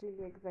it's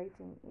really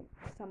exciting in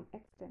some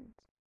extent.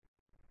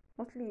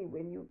 Mostly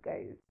when you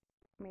guys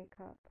make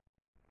up.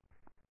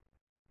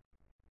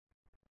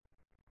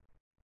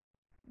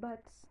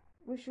 But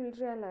we should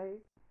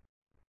realize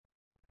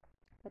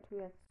that we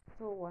are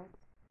so worth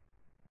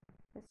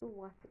we're so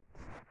worth it.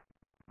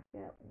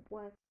 We're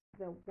worth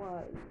the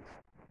world.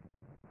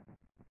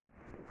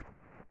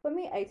 For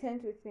me, I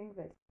tend to think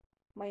that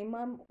my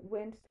mom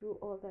went through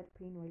all that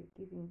pain while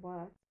giving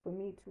birth for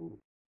me to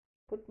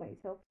put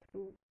myself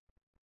through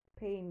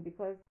pain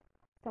because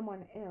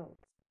someone else.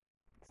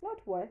 It's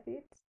not worth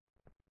it.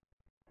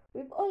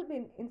 We've all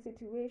been in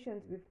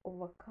situations we've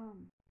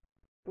overcome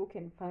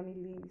broken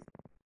families,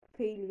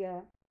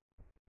 failure,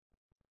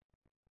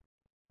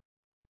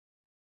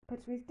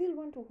 but we still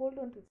want to hold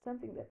on to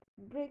something that's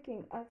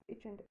breaking us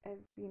each and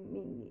every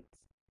minute.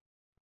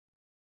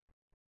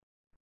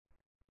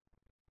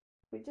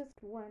 We just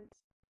want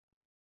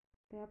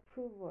their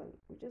approval,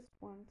 we just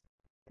want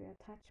their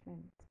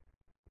attachment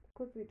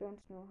because we don't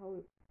know how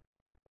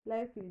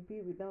life will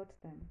be without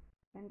them.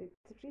 And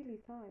it's really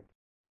sad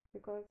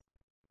because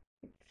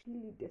it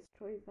really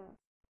destroys us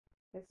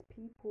as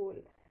people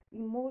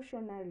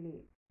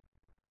emotionally.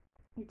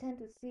 You tend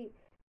to see,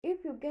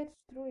 if you get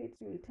through it,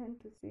 you'll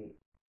tend to see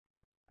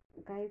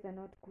guys are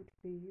not good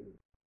for you.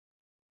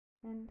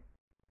 And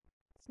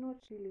it's not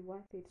really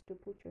worth it to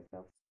put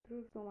yourself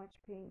through so much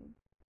pain.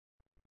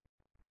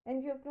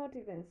 And you've not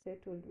even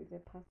settled with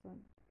a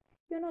person.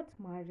 You're not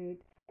married.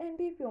 And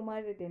if you're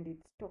married and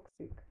it's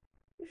toxic,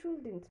 you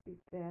shouldn't be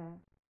there.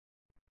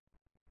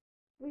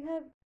 We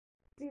have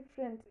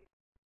different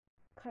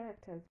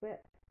characters where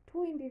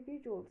two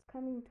individuals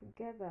coming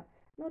together,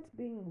 not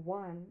being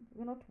one.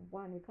 We're not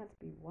one, we can't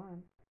be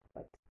one.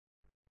 But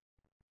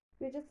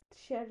we're just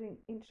sharing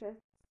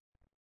interests,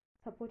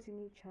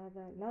 supporting each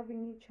other,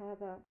 loving each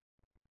other.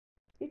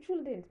 It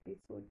shouldn't be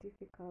so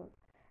difficult.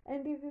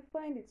 And if you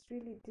find it's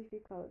really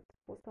difficult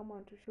for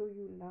someone to show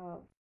you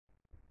love,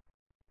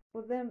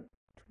 for them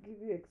to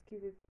give you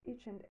excuses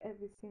each and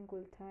every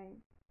single time,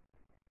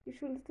 you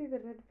should see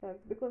the red flags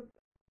because,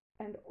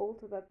 and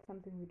also that's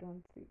something we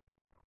don't see.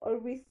 Or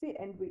we see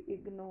and we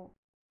ignore.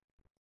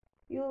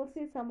 You will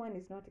see someone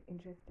is not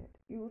interested.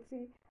 You will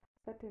see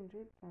certain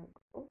red flag.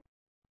 Oh,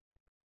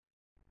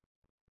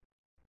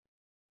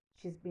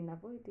 she's been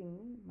avoiding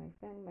me.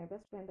 My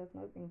best friend has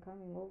not been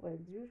coming over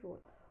as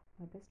usual.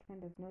 My best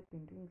friend has not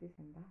been doing this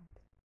and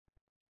that.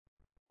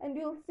 And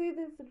you'll see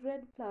these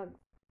red flags.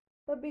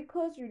 But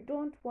because you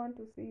don't want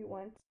to see, you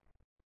want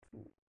to,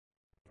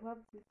 to have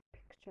this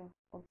picture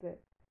of the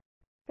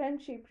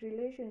friendship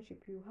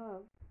relationship you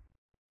have,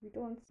 you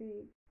don't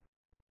see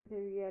the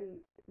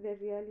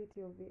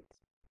reality of it.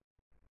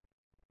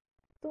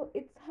 So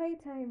it's high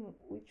time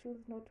we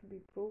choose not to be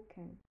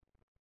broken.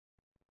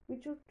 We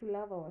choose to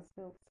love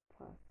ourselves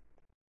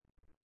first.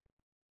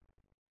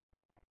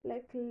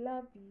 Like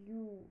love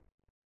you.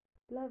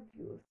 Love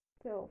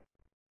yourself.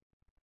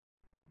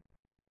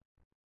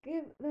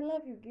 Give the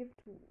love you give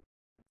to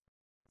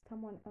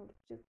someone else,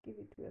 just give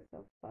it to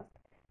yourself first.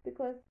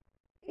 Because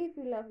if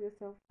you love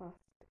yourself first,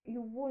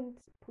 you won't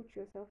put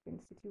yourself in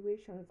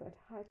situations that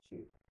hurt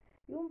you.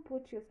 You won't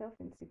put yourself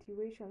in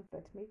situations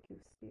that make you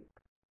sick.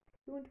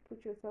 You won't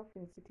put yourself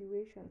in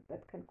situations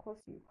that can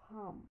cause you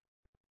harm,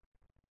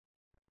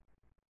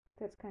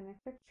 that can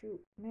affect you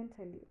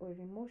mentally or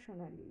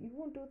emotionally. You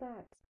won't do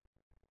that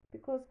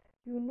because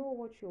you know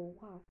what you're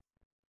worth.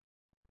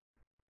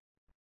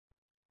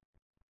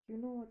 You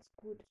know what's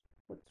good,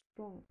 what's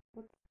wrong,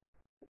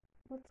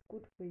 what's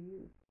good for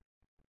you.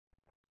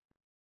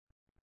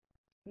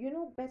 You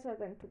know better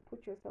than to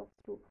put yourself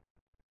through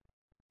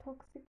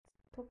toxic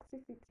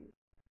toxicity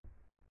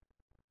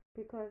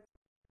because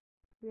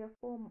we are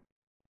form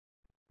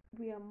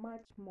we are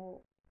much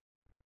more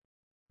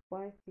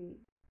worthy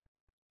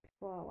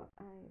before our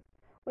eyes.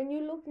 When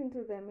you look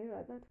into the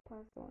mirror, that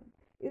person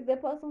is the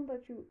person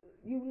that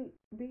you will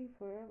be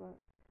forever.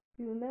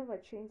 You'll never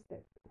change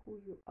that who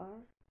you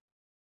are.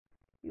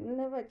 You'll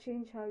never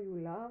change how you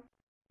love.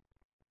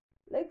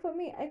 Like for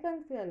me, I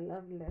can't say I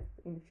love less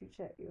in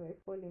future if I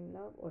fall in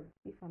love or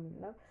if I'm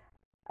in love.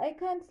 I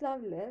can't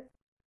love less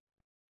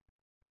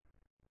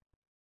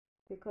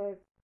because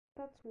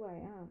that's who I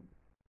am.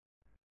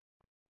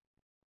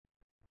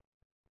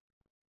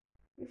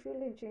 You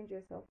shouldn't change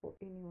yourself for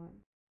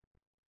anyone.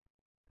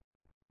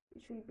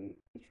 It should be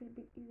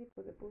easy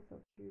for the both of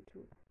you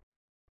to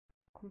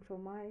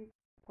compromise,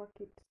 work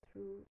it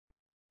through,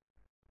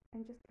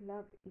 and just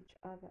love each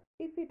other.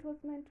 If it was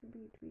meant to be,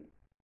 it will.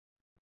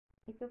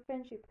 If your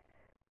friendship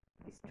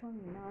is strong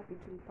enough, it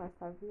will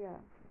persevere.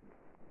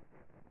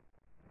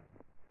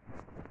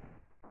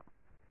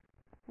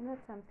 And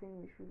that's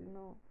something we should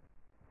know.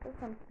 That's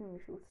something we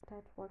should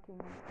start working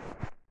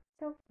on.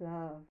 Self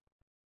love.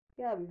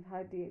 Yeah, we've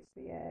had it.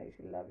 Yeah, you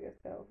should love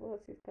yourself. Oh,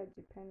 sister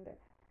dependent.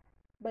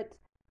 But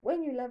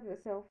when you love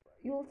yourself,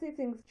 you'll see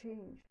things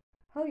change.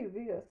 How you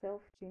view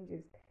yourself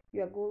changes.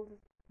 Your goals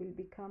will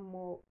become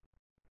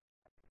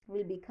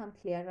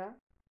clearer.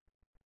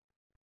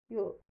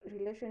 Your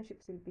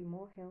relationships will be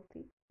more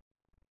healthy.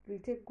 You'll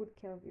take good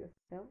care of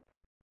yourself.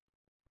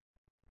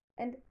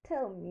 And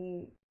tell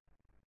me,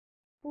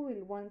 who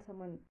will want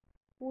someone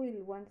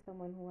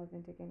who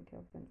hasn't taken care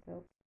of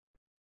themselves?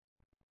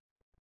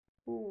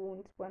 Who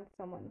won't want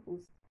someone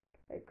who's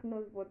like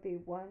knows what they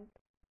want,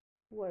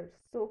 who are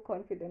so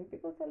confident?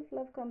 Because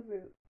self-love comes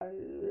with a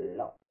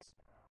lot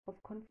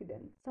of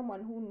confidence.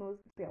 Someone who knows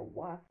their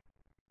worth,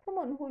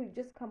 someone who you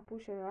just can't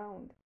push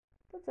around.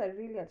 That's a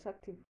really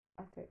attractive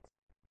asset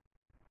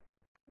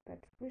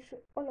that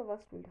all of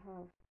us will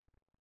have.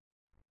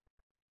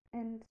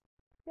 And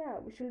yeah,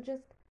 we should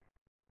just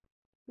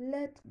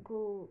let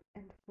go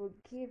and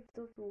forgive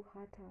those who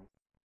hurt us.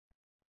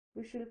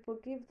 We should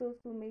forgive those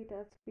who made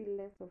us feel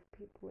less of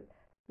people.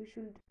 We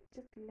should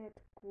just let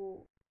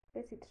go.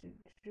 Let it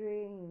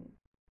drain.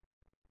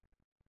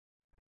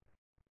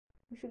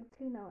 We should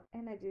clean our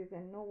energies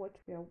and know what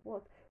we are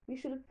worth. We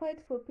should fight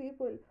for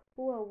people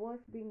who are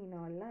worth being in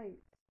our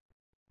lives.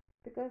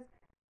 Because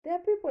there are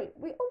people,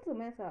 we also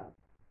mess up.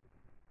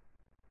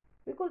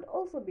 We could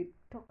also be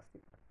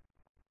toxic.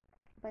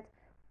 But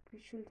we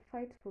should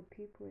fight for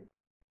people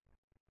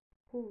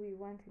who we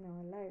want in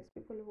our lives,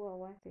 people who are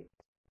worth it,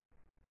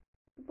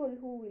 people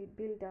who will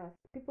build us,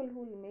 people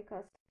who will make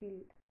us feel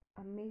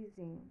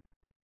amazing,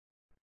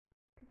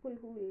 people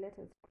who will let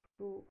us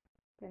grow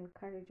and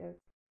encourage us,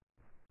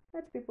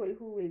 not people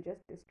who will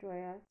just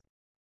destroy us.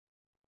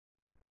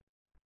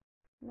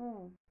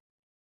 No,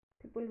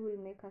 people who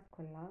will make us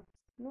collapse.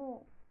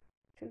 No,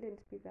 it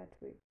shouldn't be that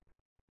way.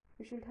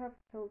 We should have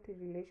healthy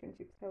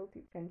relationships,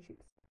 healthy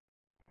friendships.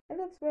 And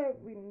that's where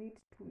we need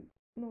to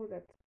know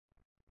that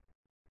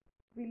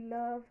we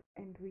love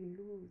and we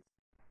lose.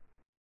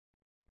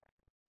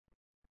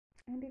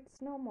 And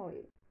it's normal.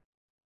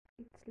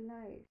 It's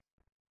life.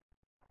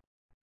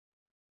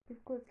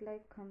 Because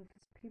life comes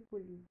with people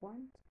you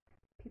want,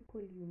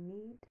 people you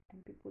need,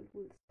 and people who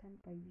will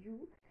stand by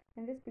you.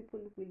 And these people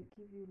will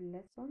give you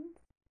lessons,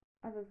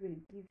 others will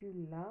give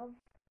you love,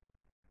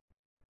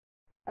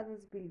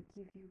 others will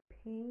give you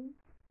pain.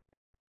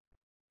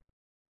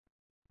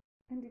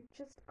 And it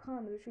just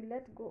comes. We should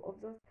let go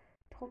of those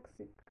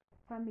toxic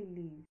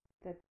families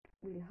that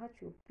will hurt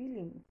your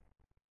feelings.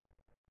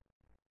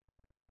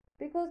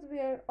 Because we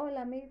are all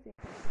amazing.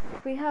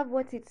 We have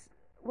what is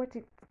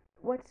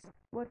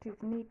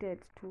needed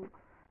to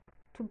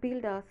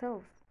build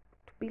ourselves,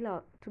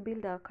 to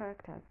build our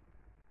characters.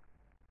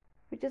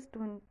 We just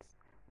don't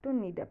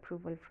need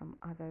approval from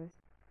others.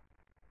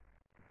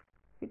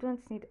 We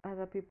don't need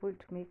other people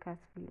to make us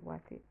feel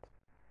worth it.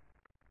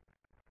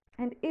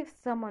 And if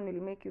someone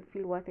will make you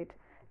feel worth it,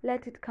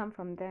 let it come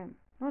from them,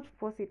 not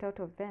force it out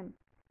of them.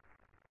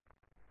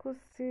 Because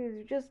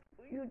you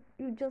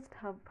just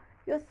have,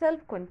 you're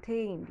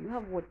self-contained. You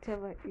have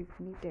whatever is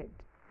needed.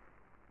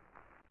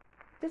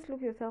 Just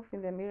look yourself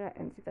in the mirror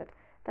and see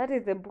that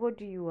is the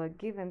body you are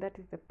given. That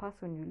is the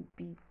person you'll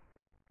be.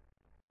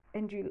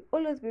 And you'll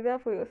always be there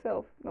for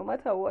yourself, no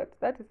matter what.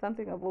 That is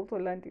something I've also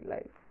learned in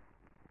life.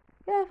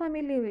 Yeah,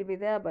 family will be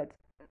there, but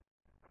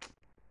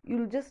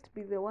you'll just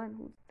be the one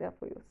who's there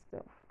for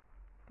yourself.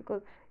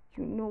 Because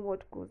you know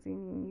what goes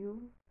in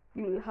you.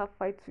 You'll have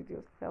fights with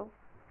yourself.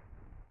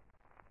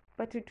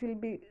 But it will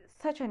be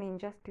such an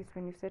injustice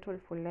when you settle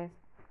for less,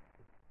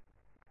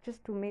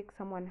 just to make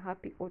someone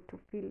happy or to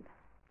feel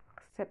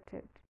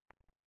accepted.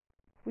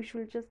 We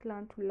should just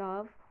learn to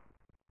love,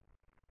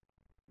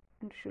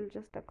 and we should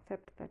just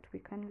accept that we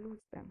can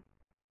lose them.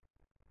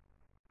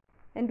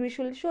 And we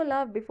should show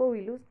love before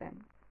we lose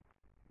them.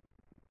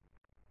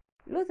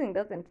 Losing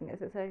doesn't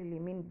necessarily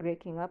mean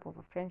breaking up of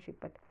a friendship,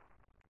 but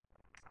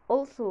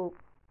also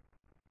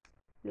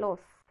loss,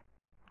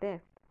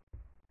 death.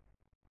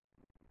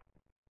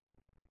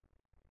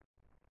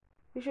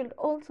 We should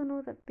also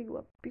know that they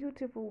were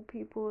beautiful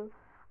people,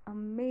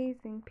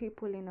 amazing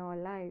people in our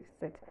lives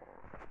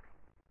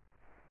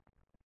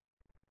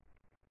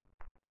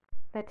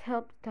that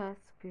helped us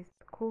with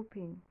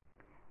coping,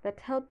 that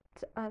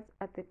helped us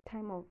at the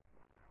time of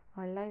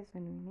our lives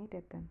when we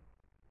needed them.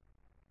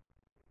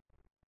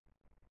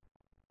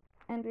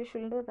 And we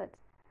should know that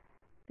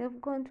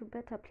they've gone to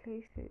better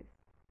places,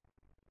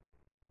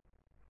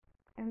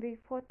 and they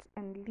fought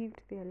and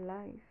lived their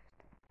lives.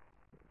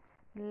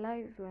 Their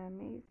lives were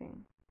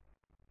amazing.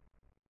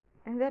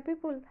 And there are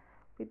people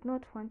we do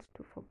not want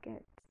to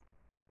forget.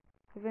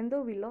 Even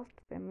though we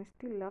lost them, we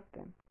still love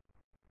them.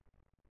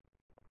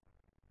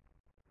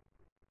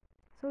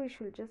 So we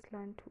should just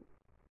learn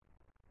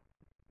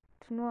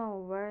to know our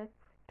worth,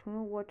 to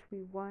know what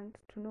we want,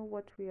 to know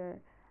what we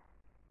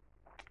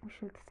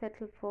should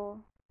settle for.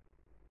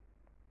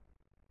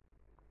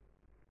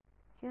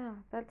 Yeah,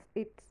 that's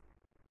it.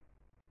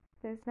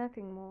 There's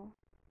nothing more.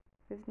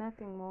 There's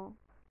nothing more.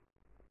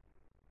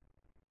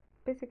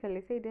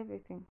 Basically said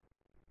everything.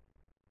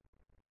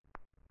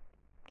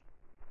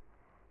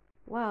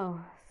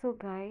 Wow. So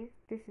guys,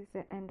 this is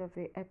the end of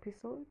the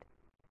episode.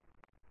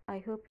 I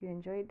hope you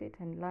enjoyed it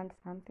and learned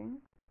something,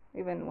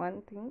 even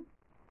one thing.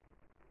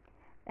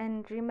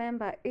 And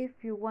remember,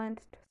 if you want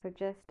to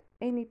suggest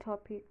any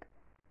topic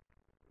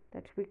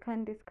that we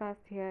can't discuss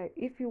here.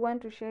 If you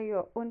want to share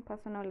your own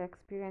personal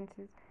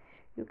experiences,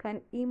 you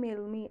can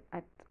email me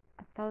at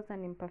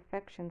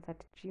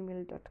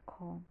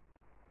 1000imperfections@gmail.com,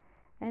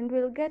 and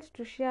we'll get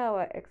to share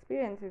our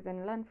experiences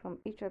and learn from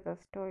each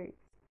other's stories.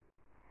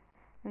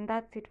 And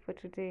that's it for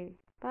today.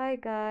 Bye,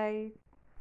 guys.